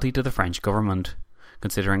his loyalty to the French government,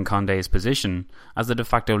 considering Condé's position as the de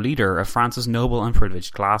facto leader of France's noble and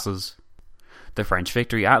privileged classes. The French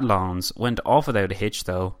victory at Lens went off without a hitch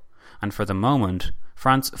though, and for the moment,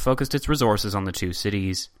 France focused its resources on the two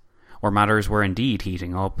cities, where matters were indeed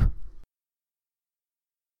heating up.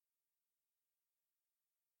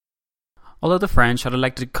 Although the French had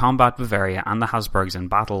elected to combat Bavaria and the Habsburgs in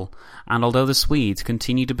battle, and although the Swedes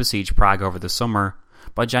continued to besiege Prague over the summer,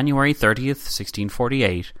 by January 30th,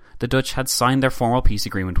 1648, the Dutch had signed their formal peace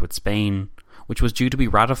agreement with Spain, which was due to be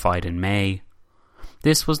ratified in May.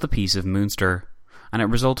 This was the Peace of Münster, and it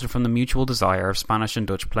resulted from the mutual desire of Spanish and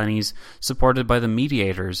Dutch plennies, supported by the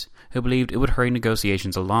mediators, who believed it would hurry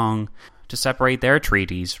negotiations along to separate their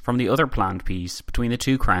treaties from the other planned peace between the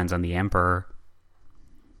two crowns and the emperor.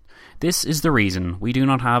 This is the reason we do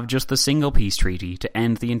not have just the single peace treaty to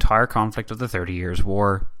end the entire conflict of the 30 Years'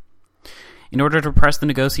 War. In order to press the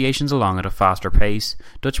negotiations along at a faster pace,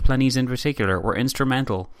 Dutch plennies in particular were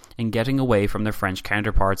instrumental in getting away from their French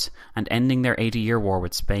counterparts and ending their 80-year war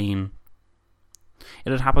with Spain.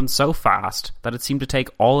 It had happened so fast that it seemed to take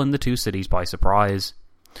all in the two cities by surprise,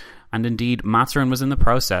 and indeed Mazarin was in the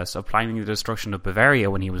process of planning the destruction of Bavaria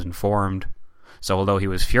when he was informed. So although he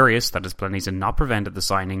was furious that his plennies had not prevented the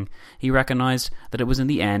signing, he recognised that it was in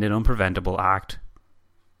the end an unpreventable act.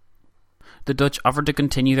 The Dutch offered to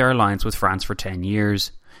continue their alliance with France for 10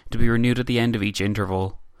 years, to be renewed at the end of each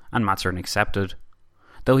interval, and Mazarin accepted.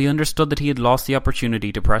 Though he understood that he had lost the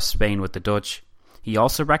opportunity to press Spain with the Dutch, he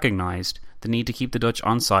also recognised the need to keep the Dutch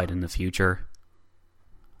on side in the future.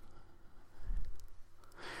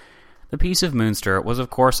 The Peace of Münster was of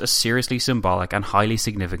course a seriously symbolic and highly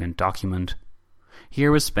significant document.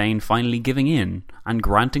 Here was Spain finally giving in and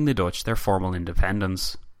granting the Dutch their formal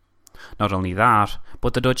independence. Not only that,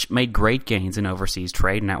 but the Dutch made great gains in overseas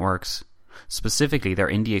trade networks, specifically their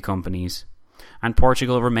India companies, and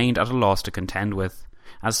Portugal remained at a loss to contend with,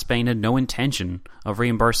 as Spain had no intention of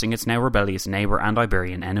reimbursing its now rebellious neighbour and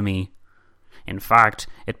Iberian enemy. In fact,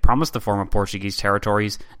 it promised the former Portuguese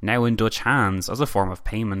territories now in Dutch hands as a form of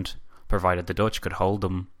payment, provided the Dutch could hold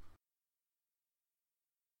them.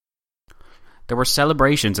 There were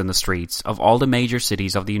celebrations in the streets of all the major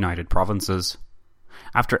cities of the United Provinces.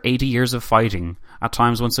 After 80 years of fighting, at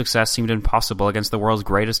times when success seemed impossible against the world's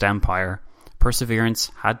greatest empire,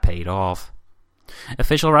 perseverance had paid off.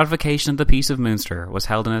 Official ratification of the Peace of Münster was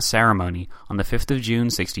held in a ceremony on the 5th of June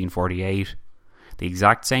 1648, the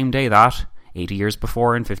exact same day that, 80 years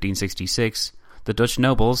before in 1566, the Dutch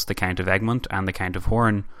nobles, the Count of Egmont and the Count of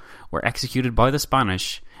Hoorn, were executed by the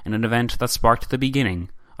Spanish in an event that sparked the beginning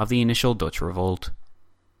of the initial Dutch revolt.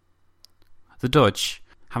 The Dutch,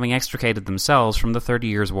 having extricated themselves from the 30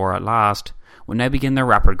 Years' War at last, would now begin their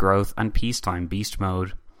rapid growth and peacetime beast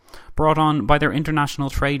mode, brought on by their international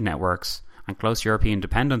trade networks and close European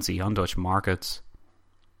dependency on Dutch markets.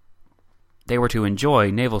 They were to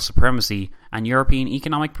enjoy naval supremacy and European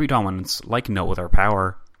economic predominance like no other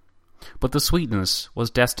power. But the sweetness was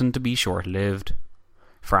destined to be short-lived.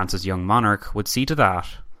 France's young monarch would see to that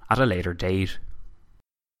at a later date.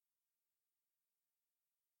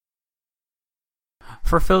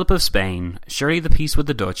 For Philip of Spain, surely the peace with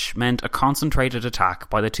the Dutch meant a concentrated attack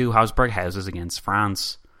by the two Habsburg houses against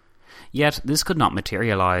France. Yet this could not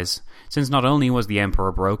materialise, since not only was the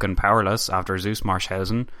emperor broke and powerless after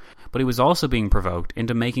Zusmarshausen, but he was also being provoked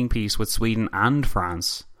into making peace with Sweden and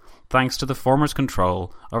France, thanks to the former's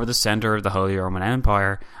control over the centre of the Holy Roman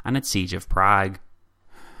Empire and its siege of Prague.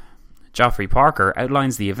 Geoffrey Parker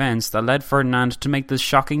outlines the events that led Ferdinand to make the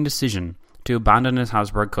shocking decision to abandon his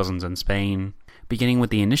Habsburg cousins in Spain, beginning with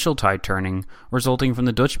the initial tide turning resulting from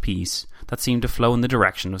the Dutch peace that seemed to flow in the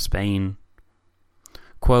direction of Spain.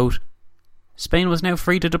 Quote, Spain was now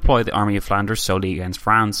free to deploy the army of Flanders solely against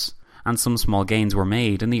France, and some small gains were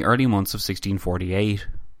made in the early months of 1648.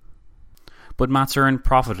 But Mazarin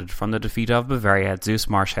profited from the defeat of Bavaria at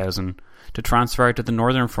Zusmarshausen to transfer to the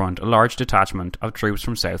northern front a large detachment of troops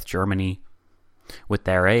from South Germany. With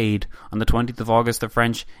their aid, on the 20th of August the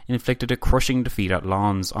French inflicted a crushing defeat at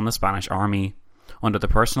Lens on the Spanish army, under the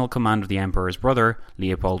personal command of the Emperor's brother,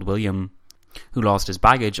 Leopold William, who lost his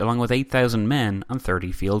baggage along with 8,000 men and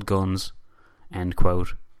 30 field guns." End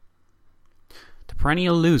quote. The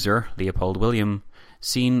perennial loser, Leopold William,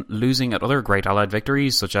 seen losing at other great Allied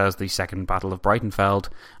victories such as the Second Battle of Breitenfeld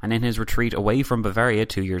and in his retreat away from Bavaria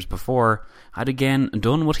 2 years before, had again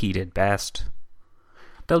done what he did best.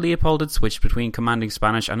 Though Leopold had switched between commanding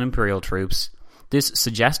Spanish and Imperial troops, this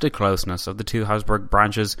suggested closeness of the two Habsburg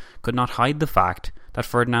branches could not hide the fact that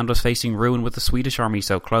Ferdinand was facing ruin with the Swedish army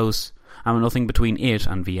so close, and with nothing between it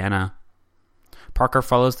and Vienna. Parker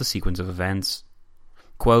follows the sequence of events.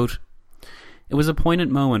 Quote, "It was a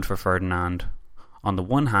poignant moment for Ferdinand. On the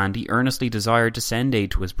one hand, he earnestly desired to send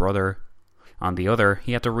aid to his brother. On the other,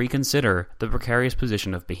 he had to reconsider the precarious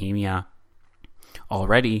position of Bohemia.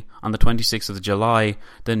 Already, on the 26th of July,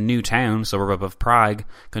 the New Town, suburb of Prague,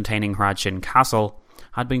 containing Hradčin Castle,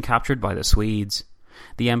 had been captured by the Swedes.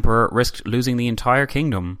 The Emperor risked losing the entire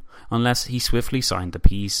kingdom unless he swiftly signed the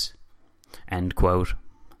peace." End quote.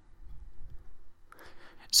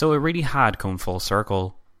 So it really had come full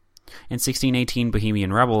circle. In 1618,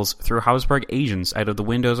 Bohemian rebels threw Habsburg agents out of the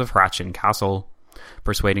windows of Hradčin Castle,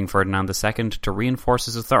 persuading Ferdinand II to reinforce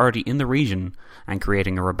his authority in the region and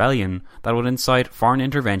creating a rebellion that would incite foreign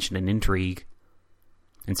intervention and intrigue.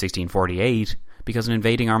 In 1648, because an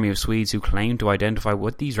invading army of Swedes who claimed to identify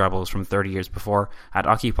with these rebels from 30 years before had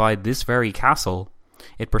occupied this very castle,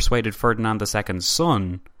 it persuaded Ferdinand II's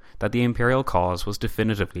son that the imperial cause was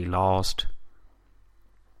definitively lost.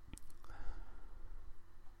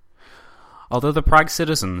 Although the Prague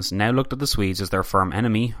citizens now looked at the Swedes as their firm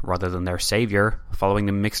enemy rather than their saviour, following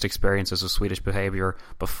the mixed experiences of Swedish behaviour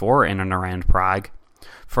before in and around Prague,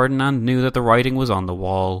 Ferdinand knew that the writing was on the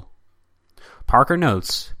wall. Parker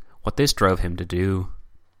notes what this drove him to do.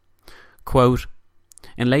 Quote,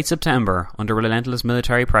 "In late September, under relentless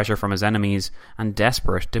military pressure from his enemies and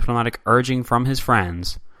desperate diplomatic urging from his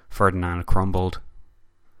friends, Ferdinand crumbled.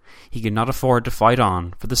 He could not afford to fight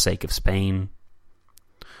on for the sake of Spain.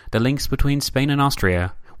 The links between Spain and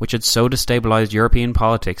Austria, which had so destabilized European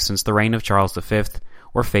politics since the reign of Charles V,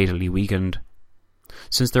 were fatally weakened.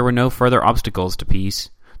 Since there were no further obstacles to peace,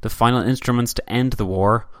 the final instruments to end the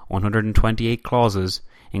war, 128 clauses,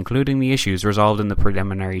 including the issues resolved in the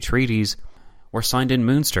preliminary treaties, were signed in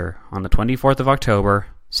Münster on the 24th of October,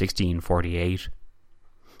 1648.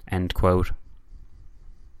 End quote.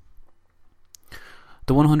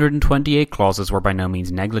 The 128 clauses were by no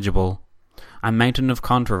means negligible. A mountain of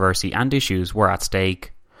controversy and issues were at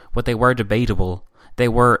stake, but they were debatable, they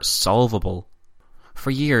were solvable.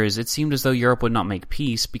 For years it seemed as though Europe would not make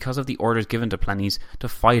peace because of the orders given to plenties to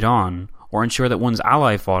fight on, or ensure that one's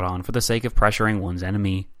ally fought on for the sake of pressuring one's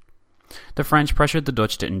enemy. The French pressured the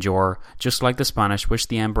Dutch to endure, just like the Spanish wished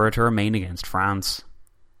the Emperor to remain against France.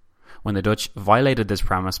 When the Dutch violated this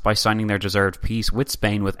premise by signing their deserved peace with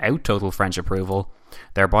Spain without total French approval,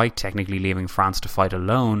 thereby technically leaving France to fight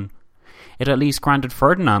alone, it at least granted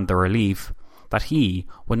Ferdinand the relief that he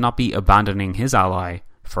would not be abandoning his ally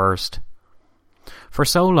first. For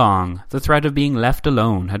so long, the threat of being left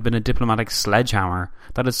alone had been a diplomatic sledgehammer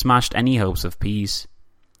that had smashed any hopes of peace.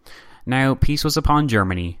 Now peace was upon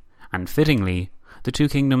Germany, and fittingly, the two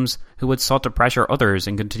kingdoms who had sought to pressure others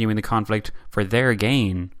in continuing the conflict for their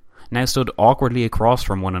gain now stood awkwardly across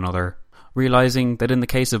from one another, realizing that in the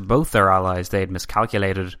case of both their allies they had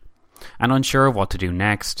miscalculated, and unsure of what to do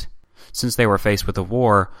next. Since they were faced with a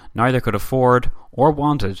war neither could afford or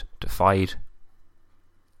wanted to fight.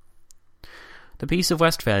 The Peace of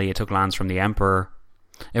Westphalia took lands from the Emperor.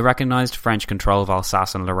 It recognised French control of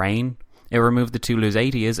Alsace and Lorraine, it removed the two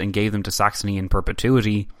Lusatias and gave them to Saxony in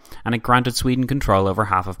perpetuity, and it granted Sweden control over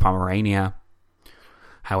half of Pomerania.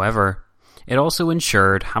 However, it also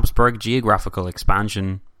ensured Habsburg geographical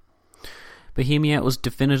expansion. Bohemia was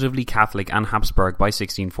definitively Catholic and Habsburg by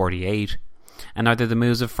 1648, and neither the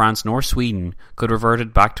moves of France nor Sweden could revert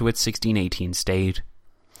it back to its 1618 state.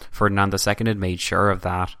 Ferdinand II had made sure of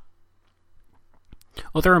that.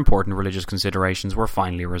 Other important religious considerations were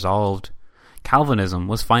finally resolved. Calvinism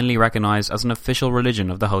was finally recognised as an official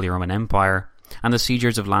religion of the Holy Roman Empire, and the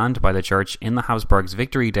seizures of land by the Church in the Habsburgs'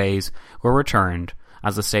 victory days were returned,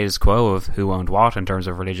 as the status quo of who owned what in terms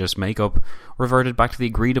of religious makeup reverted back to the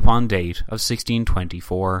agreed-upon date of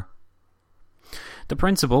 1624. The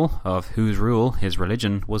principle of whose rule his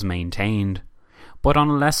religion was maintained, but on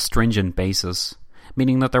a less stringent basis,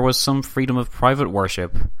 meaning that there was some freedom of private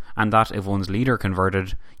worship, and that if one's leader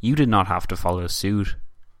converted, you did not have to follow suit.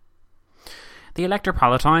 The Elector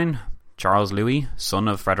Palatine, Charles Louis, son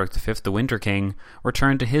of Frederick V the Winter King,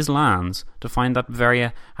 returned to his lands to find that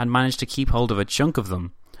Bavaria had managed to keep hold of a chunk of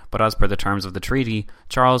them, but as per the terms of the treaty,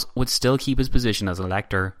 Charles would still keep his position as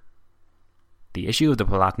Elector. The issue of the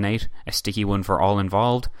Palatinate, a sticky one for all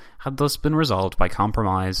involved, had thus been resolved by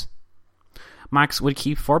compromise. Max would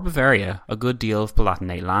keep for Bavaria a good deal of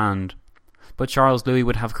Palatinate land, but Charles Louis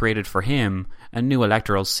would have created for him a new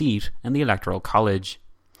electoral seat in the Electoral College,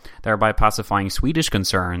 thereby pacifying Swedish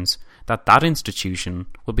concerns that institution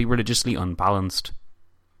would be religiously unbalanced.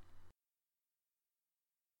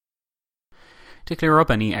 To clear up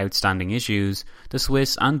any outstanding issues, the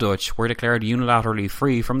Swiss and Dutch were declared unilaterally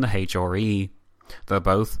free from the HRE, though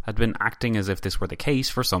both had been acting as if this were the case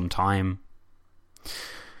for some time.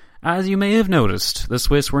 As you may have noticed, the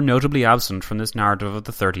Swiss were notably absent from this narrative of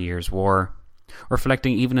the 30 Years' War,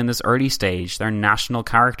 reflecting even in this early stage their national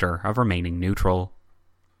character of remaining neutral.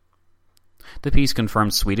 The peace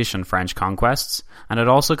confirmed Swedish and French conquests, and it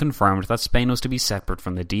also confirmed that Spain was to be separate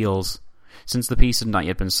from the deals, since the peace had not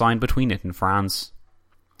yet been signed between it and France.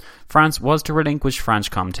 France was to relinquish Franche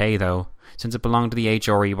Comté, though, since it belonged to the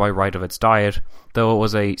HRE by right of its diet, though it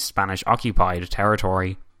was a Spanish-occupied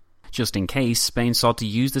territory. Just in case, Spain sought to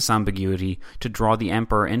use this ambiguity to draw the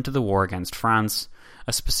Emperor into the war against France,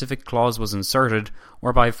 a specific clause was inserted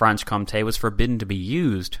whereby Franche Comté was forbidden to be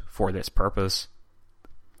used for this purpose.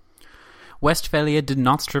 Westphalia did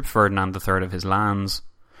not strip Ferdinand III of his lands.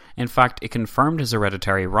 In fact, it confirmed his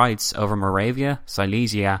hereditary rights over Moravia,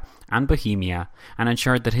 Silesia, and Bohemia, and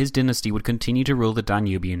ensured that his dynasty would continue to rule the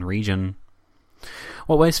Danubian region.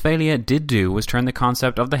 What Westphalia did do was turn the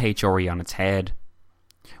concept of the HRE on its head.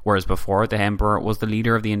 Whereas before the Emperor was the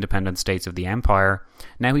leader of the independent states of the Empire,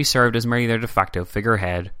 now he served as merely their de facto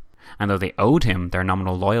figurehead, and though they owed him their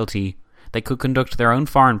nominal loyalty, they could conduct their own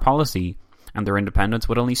foreign policy, and their independence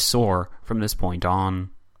would only soar from this point on.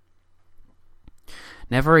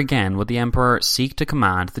 Never again would the Emperor seek to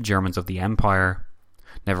command the Germans of the Empire.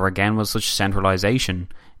 Never again would such centralization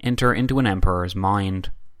enter into an emperor's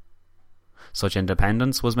mind. Such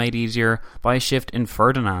independence was made easier by a shift in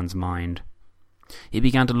Ferdinand's mind. He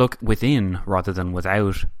began to look within rather than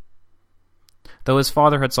without. Though his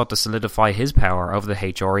father had sought to solidify his power over the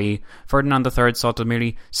HRE, Ferdinand III sought to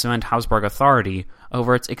merely cement Habsburg authority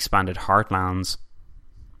over its expanded heartlands.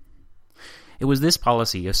 It was this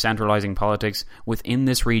policy of centralizing politics within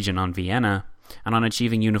this region on Vienna, and on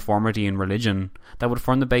achieving uniformity in religion, that would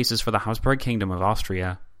form the basis for the Habsburg Kingdom of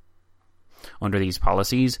Austria. Under these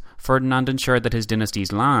policies, Ferdinand ensured that his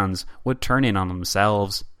dynasty's lands would turn in on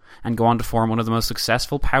themselves, and go on to form one of the most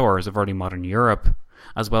successful powers of early modern Europe,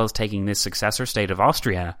 as well as taking this successor state of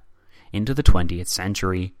Austria into the 20th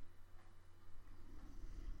century.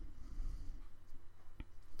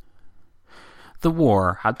 The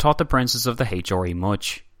war had taught the princes of the HRE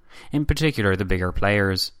much, in particular the bigger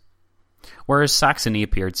players. Whereas Saxony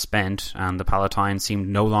appeared spent, and the Palatine seemed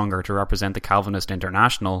no longer to represent the Calvinist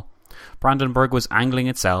International, Brandenburg was angling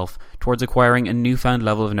itself towards acquiring a newfound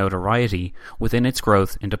level of notoriety within its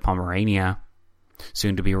growth into Pomerania,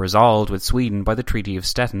 soon to be resolved with Sweden by the Treaty of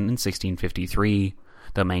Stettin in 1653,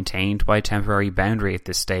 though maintained by a temporary boundary at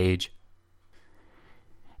this stage.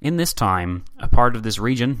 In this time, a part of this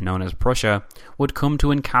region, known as Prussia, would come to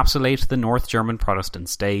encapsulate the North German Protestant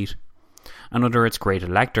state, and under its great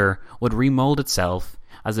elector would remould itself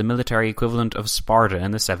as a military equivalent of Sparta in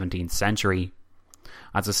the 17th century,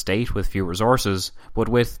 as a state with few resources, but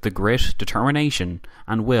with the grit, determination,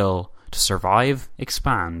 and will to survive,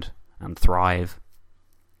 expand, and thrive.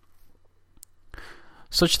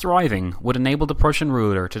 Such thriving would enable the Prussian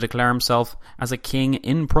ruler to declare himself as a king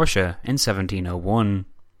in Prussia in 1701.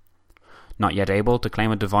 Not yet able to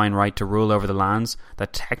claim a divine right to rule over the lands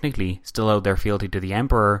that technically still owed their fealty to the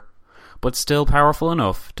emperor, but still powerful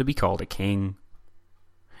enough to be called a king.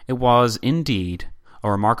 It was, indeed,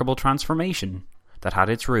 a remarkable transformation that had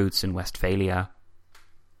its roots in Westphalia.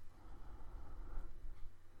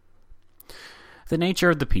 The nature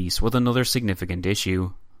of the peace was another significant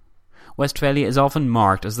issue. Westphalia is often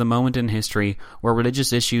marked as the moment in history where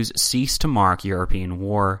religious issues ceased to mark European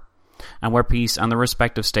war, and where peace and the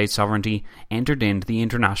respect of state sovereignty entered into the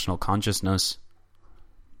international consciousness.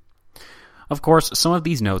 Of course, some of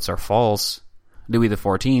these notes are false. Louis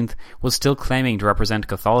XIV was still claiming to represent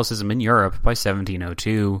Catholicism in Europe by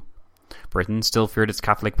 1702. Britain still feared its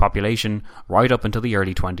Catholic population right up until the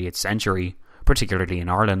early 20th century, particularly in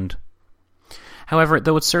Ireland. However,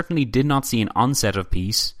 though it certainly did not see an onset of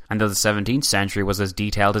peace, and though the 17th century was as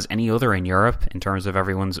detailed as any other in Europe in terms of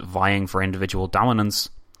everyone's vying for individual dominance,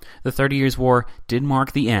 the 30 Years' War did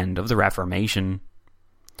mark the end of the Reformation.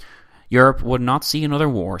 Europe would not see another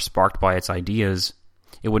war sparked by its ideas.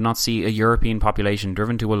 It would not see a European population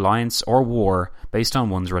driven to alliance or war based on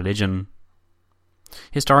one's religion.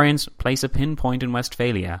 Historians place a pinpoint in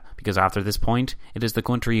Westphalia because after this point it is the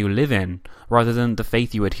country you live in, rather than the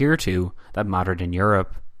faith you adhere to, that mattered in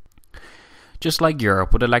Europe. Just like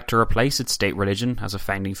Europe would elect to replace its state religion as a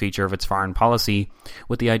founding feature of its foreign policy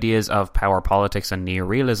with the ideas of power politics and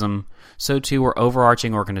neorealism, so too were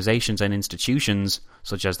overarching organisations and institutions,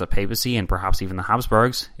 such as the papacy and perhaps even the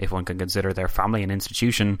Habsburgs, if one can consider their family an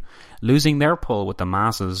institution, losing their pull with the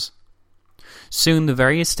masses. Soon the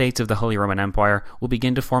various states of the Holy Roman Empire would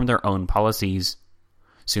begin to form their own policies.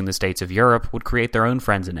 Soon the states of Europe would create their own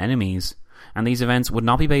friends and enemies, and these events would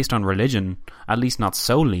not be based on religion, at least not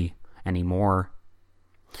solely, anymore.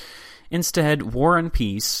 Instead, war and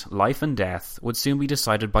peace, life and death, would soon be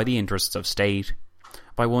decided by the interests of state,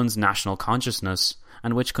 by one's national consciousness,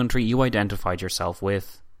 and which country you identified yourself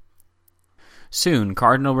with. Soon,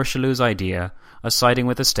 Cardinal Richelieu's idea of siding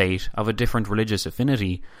with a state of a different religious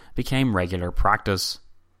affinity became regular practice.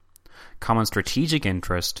 Common strategic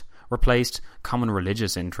interest replaced common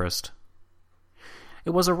religious interest. It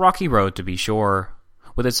was a rocky road, to be sure,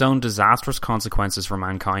 with its own disastrous consequences for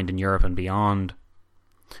mankind in Europe and beyond.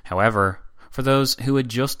 However, for those who had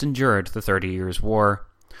just endured the 30 Years' War,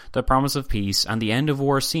 the promise of peace and the end of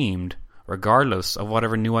war seemed, regardless of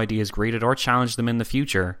whatever new ideas greeted or challenged them in the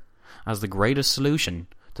future, as the greatest solution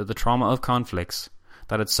to the trauma of conflicts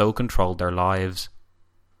that had so controlled their lives.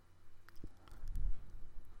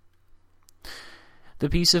 The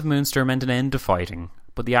Peace of Münster meant an end to fighting,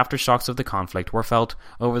 but the aftershocks of the conflict were felt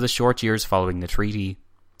over the short years following the treaty,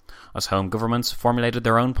 as home governments formulated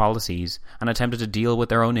their own policies and attempted to deal with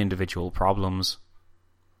their own individual problems.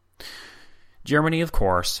 Germany, of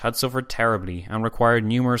course, had suffered terribly and required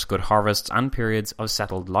numerous good harvests and periods of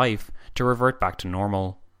settled life to revert back to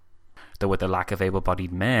normal. Though with the lack of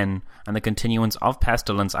able-bodied men and the continuance of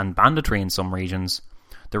pestilence and banditry in some regions,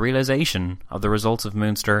 the realization of the results of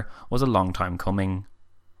Münster was a long time coming.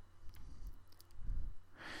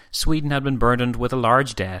 Sweden had been burdened with a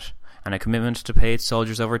large debt and a commitment to pay its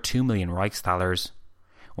soldiers over 2 million Reichsthalers.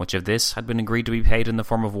 Much of this had been agreed to be paid in the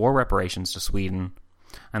form of war reparations to Sweden,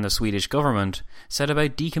 and the Swedish government set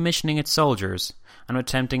about decommissioning its soldiers and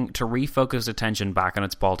attempting to refocus attention back on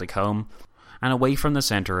its Baltic home and away from the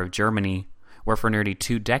centre of Germany, where for nearly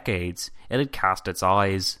 2 decades it had cast its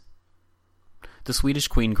eyes. The Swedish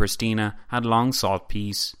Queen Christina had long sought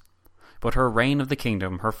peace, but her reign of the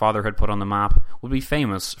kingdom her father had put on the map would be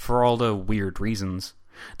famous for all the weird reasons,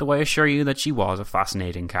 though I assure you that she was a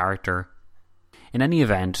fascinating character. In any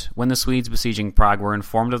event, when the Swedes besieging Prague were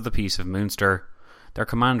informed of the Peace of Münster, their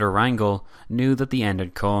commander Wrangel knew that the end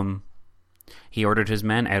had come. He ordered his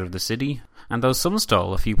men out of the city, and though some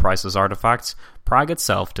stole a few priceless artifacts, Prague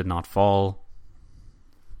itself did not fall.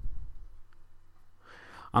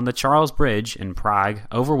 On the Charles Bridge in Prague,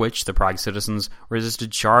 over which the Prague citizens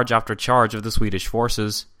resisted charge after charge of the Swedish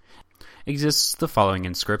forces, exists the following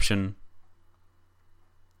inscription: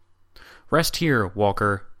 "Rest here,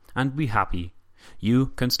 Walker, and be happy. You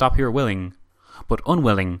can stop here willing, but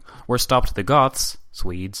unwilling were stopped the Goths,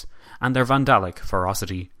 Swedes, and their Vandalic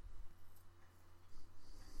ferocity."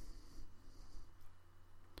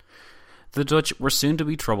 The Dutch were soon to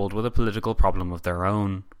be troubled with a political problem of their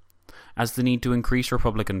own, as the need to increase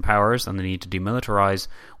republican powers and the need to demilitarize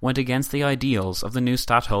went against the ideals of the new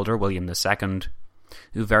stadtholder William II,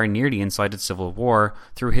 who very nearly incited civil war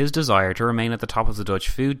through his desire to remain at the top of the Dutch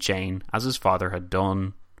food chain as his father had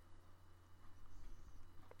done.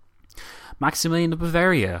 Maximilian of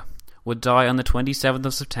Bavaria would die on the 27th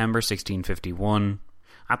of September 1651,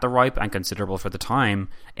 at the ripe and considerable for the time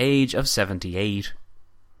age of 78.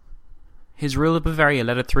 His rule of Bavaria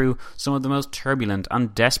led it through some of the most turbulent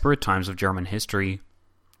and desperate times of German history.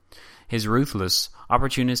 His ruthless,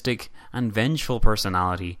 opportunistic, and vengeful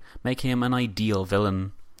personality make him an ideal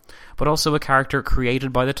villain, but also a character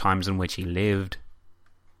created by the times in which he lived.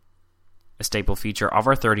 A staple feature of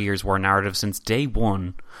our 30 Years' War narrative since day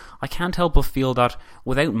one, I can't help but feel that,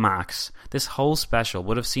 without Max, this whole special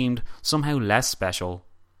would have seemed somehow less special.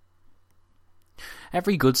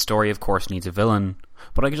 Every good story, of course, needs a villain,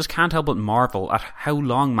 but I just can't help but marvel at how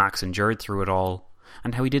long Max endured through it all,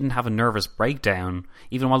 and how he didn't have a nervous breakdown,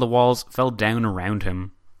 even while the walls fell down around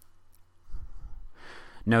him.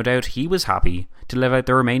 No doubt he was happy to live out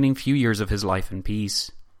the remaining few years of his life in peace,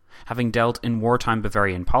 having dealt in wartime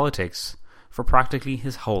Bavarian politics for practically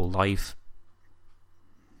his whole life.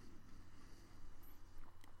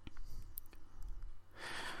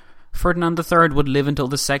 Ferdinand III would live until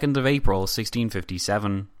the 2nd of April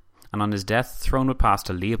 1657, and on his death the throne would pass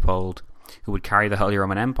to Leopold, who would carry the Holy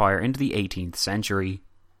Roman Empire into the 18th century.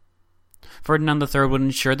 Ferdinand III would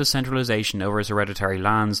ensure the centralisation over his hereditary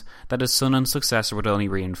lands that his son and successor would only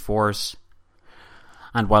reinforce.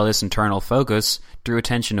 And while this internal focus drew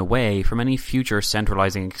attention away from any future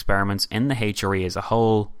centralising experiments in the HRE as a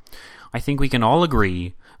whole, I think we can all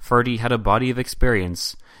agree Ferdy had a body of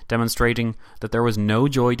experience demonstrating that there was no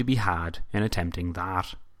joy to be had in attempting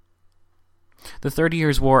that. The 30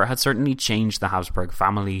 Years' War had certainly changed the Habsburg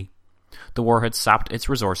family. The war had sapped its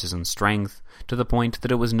resources and strength to the point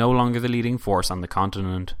that it was no longer the leading force on the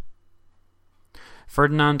continent.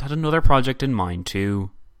 Ferdinand had another project in mind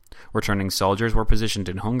too. Returning soldiers were positioned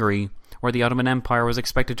in Hungary, where the Ottoman Empire was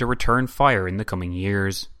expected to return fire in the coming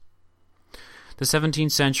years. The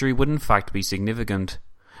 17th century would in fact be significant,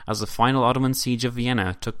 as the final Ottoman siege of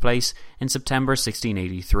Vienna took place in September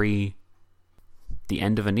 1683. The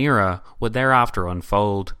end of an era would thereafter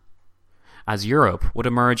unfold, as Europe would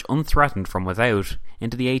emerge unthreatened from without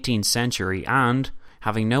into the 18th century and,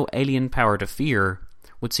 having no alien power to fear,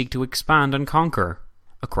 would seek to expand and conquer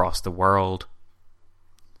across the world.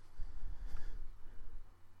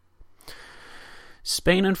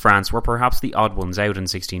 Spain and France were perhaps the odd ones out in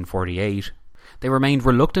 1648. They remained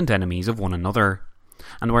reluctant enemies of one another,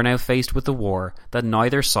 and were now faced with a war that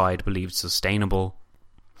neither side believed sustainable.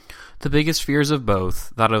 The biggest fears of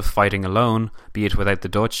both, that of fighting alone, be it without the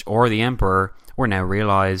Dutch or the Emperor, were now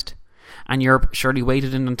realised, and Europe surely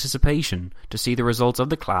waited in anticipation to see the results of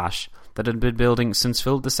the clash that had been building since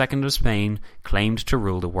Philip II of Spain claimed to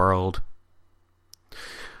rule the world.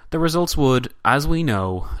 The results would, as we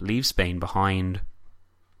know, leave Spain behind.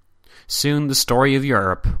 Soon the story of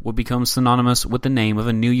Europe would become synonymous with the name of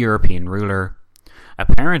a new European ruler,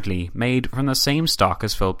 apparently made from the same stock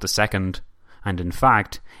as Philip II, and in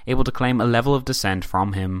fact able to claim a level of descent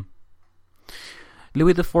from him.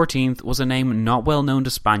 Louis XIV was a name not well known to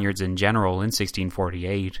Spaniards in general in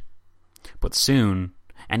 1648, but soon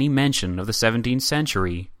any mention of the 17th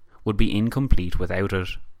century would be incomplete without it.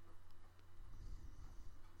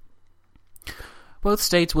 Both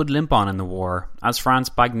states would limp on in the war, as France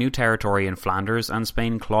bagged new territory in Flanders and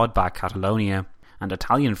Spain clawed back Catalonia, and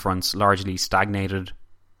Italian fronts largely stagnated.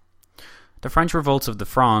 The French revolts of the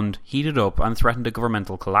Fronde heated up and threatened a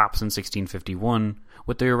governmental collapse in 1651,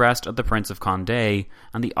 with the arrest of the Prince of Condé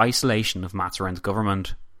and the isolation of Mazarin's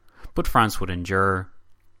government. But France would endure.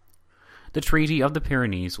 The Treaty of the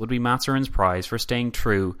Pyrenees would be Mazarin's prize for staying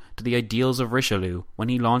true to the ideals of Richelieu when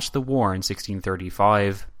he launched the war in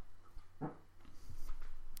 1635.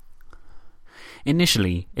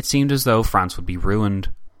 Initially, it seemed as though France would be ruined,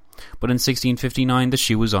 but in 1659 the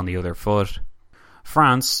shoe was on the other foot.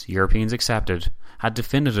 France, Europeans accepted, had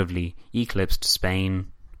definitively eclipsed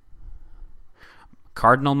Spain.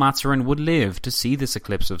 Cardinal Mazarin would live to see this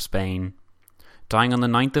eclipse of Spain, dying on the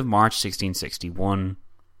 9th of March 1661.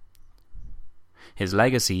 His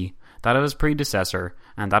legacy, that of his predecessor,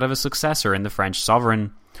 and that of his successor in the French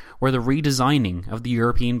sovereign, were the redesigning of the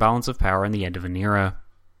European balance of power and the end of an era.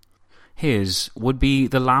 His would be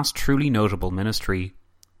the last truly notable ministry.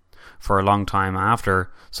 For a long time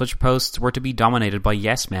after, such posts were to be dominated by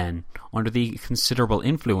yes-men under the considerable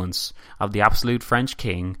influence of the absolute French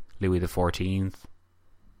king, Louis XIV.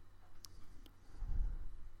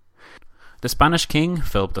 The Spanish king,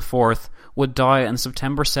 Philip IV, would die on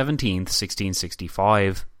September 17,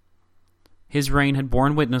 1665. His reign had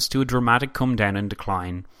borne witness to a dramatic come-down and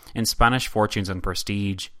decline in Spanish fortunes and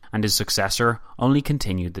prestige, and his successor only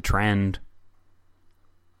continued the trend.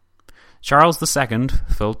 Charles II,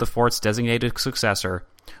 Philip IV's designated successor,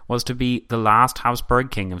 was to be the last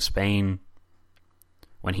Habsburg king of Spain.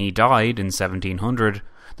 When he died in 1700,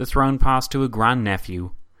 the throne passed to a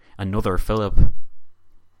grandnephew, another Philip.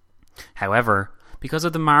 However, because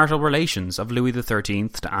of the marital relations of Louis XIII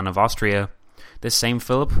to Anne of Austria, this same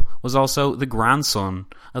Philip was also the grandson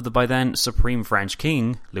of the by then supreme French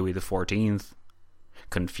king, Louis XIV.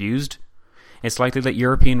 Confused? It's likely that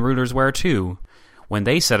European rulers were too, when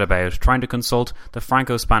they set about trying to consult the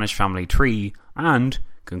Franco-Spanish family tree and,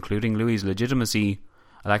 concluding Louis's legitimacy,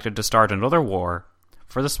 elected to start another war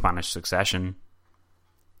for the Spanish succession.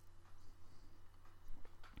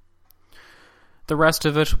 The rest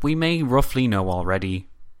of it we may roughly know already.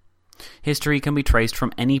 History can be traced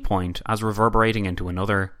from any point as reverberating into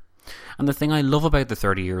another, and the thing I love about the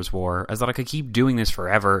 30 Years' War is that I could keep doing this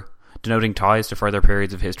forever, denoting ties to further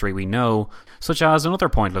periods of history we know, such as another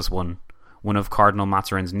pointless one. One of Cardinal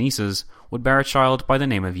Mazarin's nieces would bear a child by the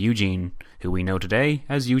name of Eugene, who we know today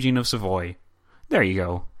as Eugene of Savoy. There you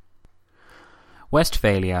go.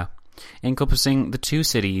 Westphalia, encompassing the two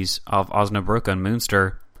cities of Osnabrück and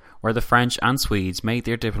Münster, where the French and Swedes made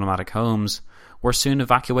their diplomatic homes, were soon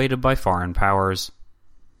evacuated by foreign powers.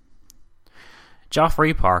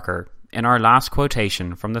 Geoffrey Parker, in our last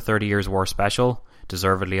quotation from the 30 Years' War special,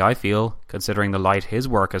 deservedly I feel, considering the light his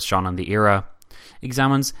work has shone on the era,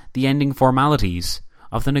 examines the ending formalities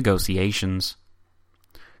of the negotiations.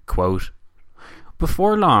 Quote,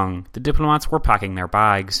 "Before long, the diplomats were packing their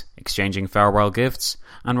bags, exchanging farewell gifts,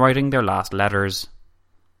 and writing their last letters.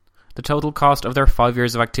 The total cost of their 5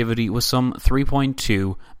 years of activity was some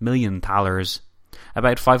 3.2 million thalers,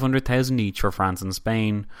 about 500,000 each for France and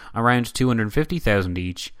Spain, around 250,000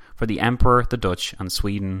 each for the Emperor, the Dutch, and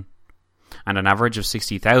Sweden, and an average of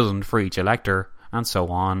 60,000 for each elector, and so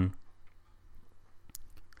on.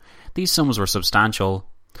 These sums were substantial,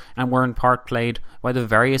 and were in part paid by the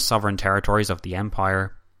various sovereign territories of the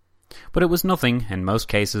empire, but it was nothing, in most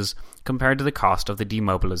cases, compared to the cost of the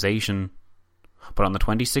demobilization. But on the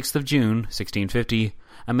 26th of June, 1650,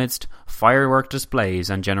 amidst firework displays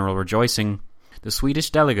and general rejoicing, the Swedish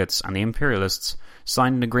delegates and the imperialists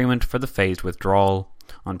signed an agreement for the phased withdrawal,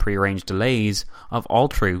 on prearranged delays, of all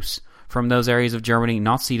troops from those areas of Germany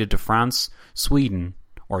not ceded to France, Sweden,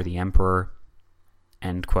 or the Emperor."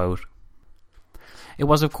 End quote. It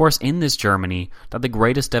was of course in this Germany that the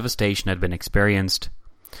greatest devastation had been experienced,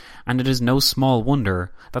 and it is no small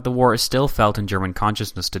wonder that the war is still felt in German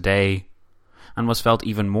consciousness today, and was felt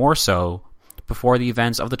even more so before the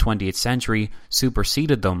events of the 20th century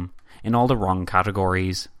superseded them in all the wrong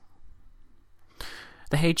categories.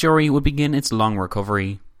 The HRE would begin its long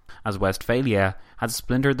recovery, as Westphalia had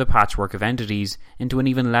splintered the patchwork of entities into an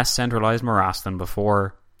even less centralised morass than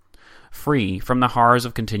before, free from the horrors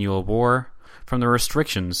of continual war, from the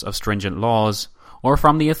restrictions of stringent laws, or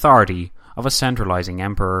from the authority of a centralising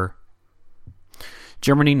emperor.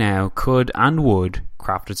 Germany now could and would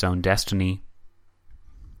craft its own destiny.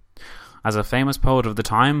 As a famous poet of the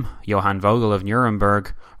time, Johann Vogel of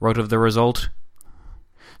Nuremberg, wrote of the result,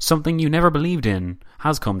 "Something you never believed in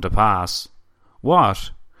has come to pass.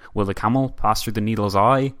 What? Will the camel pass through the needle's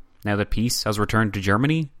eye, now that peace has returned to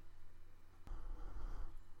Germany?"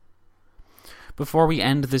 Before we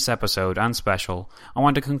end this episode and special, I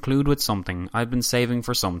want to conclude with something I've been saving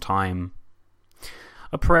for some time.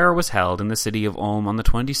 A prayer was held in the city of Ulm on the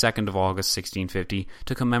 22nd of August 1650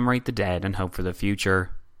 to commemorate the dead and hope for the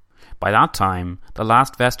future. By that time, the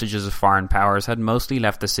last vestiges of foreign powers had mostly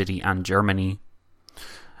left the city and Germany,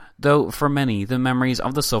 though for many the memories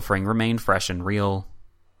of the suffering remained fresh and real.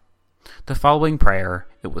 The following prayer,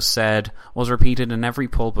 it was said, was repeated in every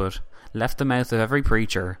pulpit, left the mouth of every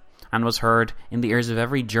preacher, and was heard in the ears of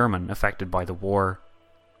every German affected by the war.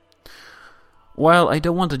 While I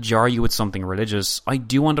don't want to jar you with something religious, I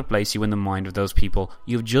do want to place you in the mind of those people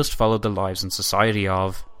you have just followed the lives and society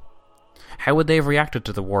of. How would they have reacted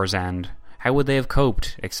to the war's end? How would they have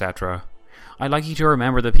coped, etc.? I'd like you to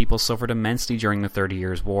remember that people suffered immensely during the 30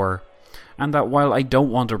 Years' War, and that while I don't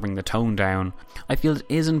want to bring the tone down, I feel it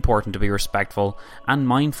is important to be respectful and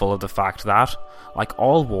mindful of the fact that, like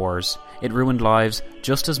all wars, it ruined lives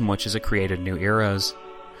just as much as it created new eras.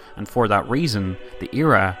 And for that reason, the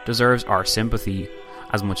era deserves our sympathy,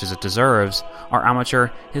 as much as it deserves our amateur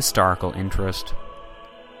historical interest.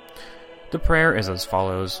 The prayer is as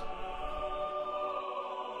follows.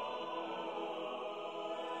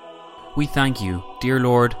 We thank you, dear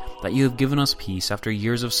Lord, that you have given us peace after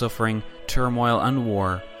years of suffering, turmoil and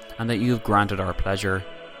war, and that you have granted our pleasure.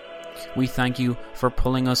 We thank you for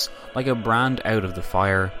pulling us like a brand out of the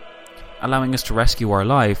fire, allowing us to rescue our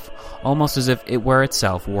life, almost as if it were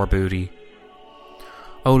itself war booty.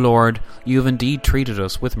 O Lord, you have indeed treated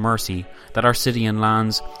us with mercy, that our city and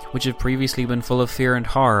lands, which have previously been full of fear and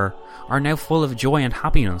horror, are now full of joy and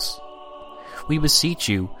happiness. We beseech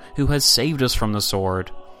you, who has saved us from the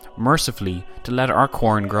sword, mercifully to let our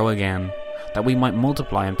corn grow again, that we might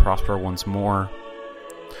multiply and prosper once more.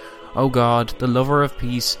 O God, the lover of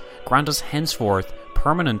peace, grant us henceforth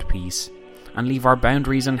permanent peace, and leave our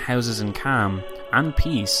boundaries and houses in calm and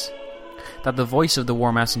peace, that the voice of the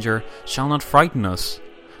war messenger shall not frighten us,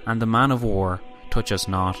 and the man of war touch us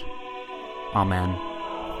not. Amen.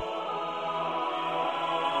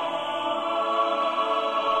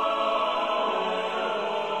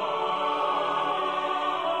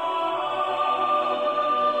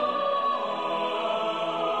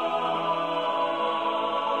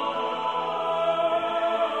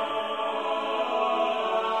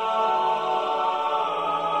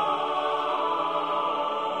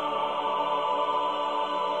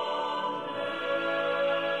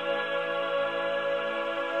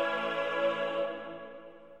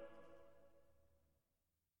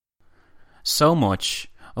 So much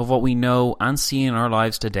of what we know and see in our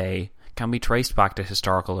lives today can be traced back to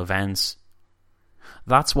historical events.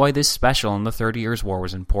 That's why this special on the 30 Years' War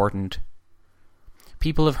was important.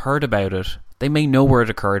 People have heard about it, They may know where it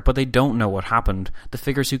occurred, but they don't know what happened. The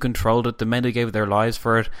figures who controlled it, the men who gave their lives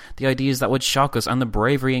for it, the ideas that would shock us, and the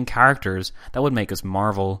bravery and characters that would make us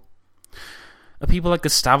marvel. A people like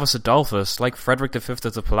Gustavus Adolphus, like Frederick V of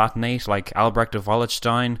the Palatinate, like Albrecht of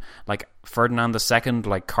Wallenstein, like Ferdinand II,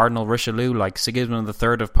 like Cardinal Richelieu, like Sigismund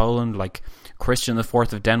III of Poland, like Christian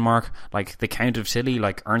IV of Denmark, like the Count of Tilly,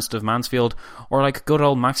 like Ernst of Mansfield, or like good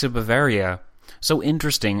old Max of Bavaria. So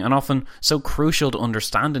interesting and often so crucial to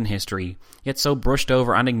understand in history, yet so brushed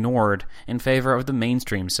over and ignored in favour of the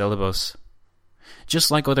mainstream syllabus. Just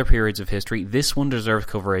like other periods of history, this one deserves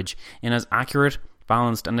coverage in as accurate,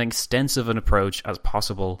 balanced and extensive an approach as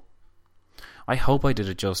possible. I hope I did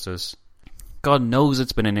it justice. God knows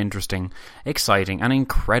it's been an interesting, exciting and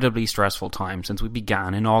incredibly stressful time since we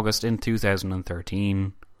began in August in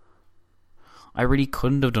 2013. I really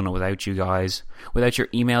couldn't have done it without you guys, without your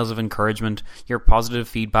emails of encouragement, your positive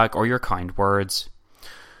feedback or your kind words.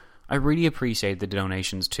 I really appreciate the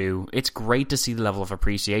donations too. It's great to see the level of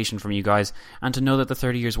appreciation from you guys and to know that the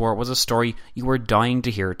 30 Years' War was a story you were dying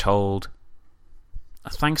to hear told.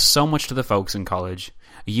 Thanks so much to the folks in college.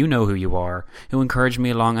 You know who you are, who encouraged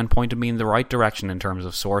me along and pointed me in the right direction in terms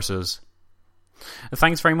of sources.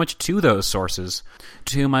 Thanks very much to those sources,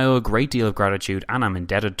 to whom I owe a great deal of gratitude and am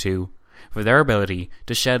indebted to, for their ability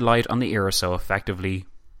to shed light on the era so effectively.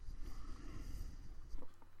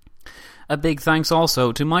 A big thanks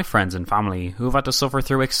also to my friends and family, who have had to suffer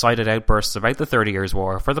through excited outbursts about the 30 Years'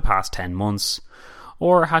 War for the past 10 months.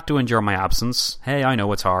 Or had to endure my absence. Hey, I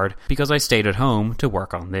know it's hard, because I stayed at home to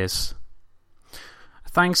work on this.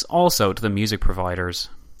 Thanks also to the music providers.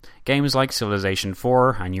 Games like Civilization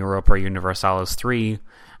 4 and Europa Universalis 3,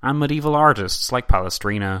 and medieval artists like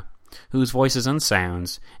Palestrina, whose voices and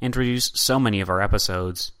sounds introduce so many of our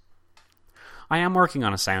episodes. I am working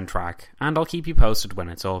on a soundtrack, and I'll keep you posted when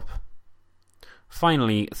it's up.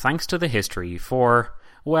 Finally, thanks to the history for,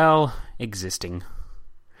 well, existing.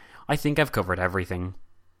 I think I've covered everything.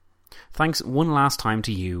 Thanks one last time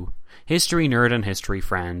to you, history nerd and history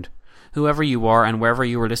friend, whoever you are and wherever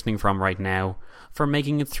you are listening from right now, for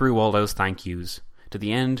making it through all those thank yous, to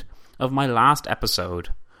the end of my last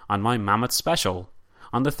episode on my Mammoth special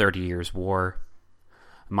on the 30 Years' War.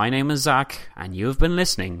 My name is Zach, and you have been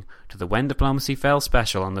listening to the When Diplomacy Fell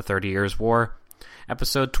special on the 30 Years' War,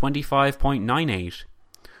 episode 25.98,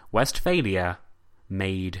 Westphalia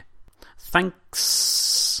Made.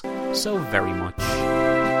 Thanks so very much.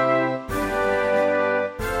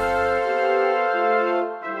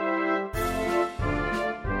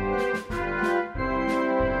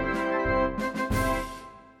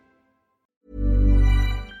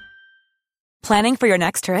 Planning for your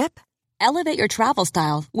next trip? Elevate your travel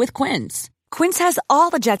style with Quince. Quince has all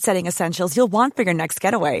the jet-setting essentials you'll want for your next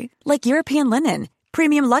getaway, like European linen,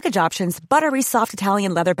 premium luggage options, buttery soft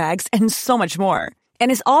Italian leather bags, and so much more.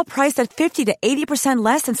 And is all priced at 50 to 80%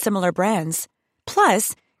 less than similar brands.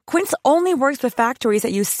 Plus, Quince only works with factories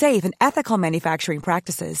that use safe and ethical manufacturing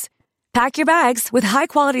practices. Pack your bags with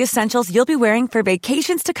high-quality essentials you'll be wearing for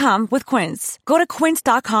vacations to come with Quince. Go to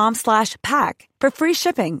quince.com/pack for free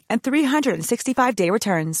shipping and 365-day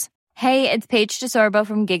returns. Hey, it's Paige DeSorbo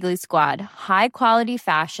from Giggly Squad. High quality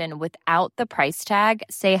fashion without the price tag.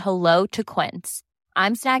 Say hello to Quince.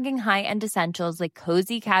 I'm snagging high-end essentials like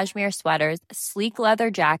cozy cashmere sweaters, sleek leather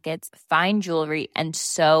jackets, fine jewelry, and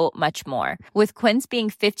so much more. With Quince being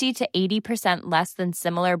 50 to 80% less than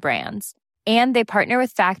similar brands. And they partner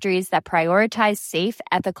with factories that prioritize safe,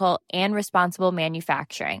 ethical, and responsible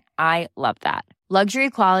manufacturing. I love that. Luxury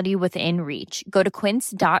quality within reach. Go to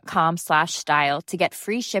quince.com/style to get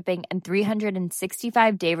free shipping and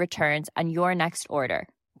 365-day returns on your next order.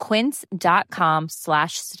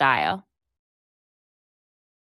 Quince.com/style.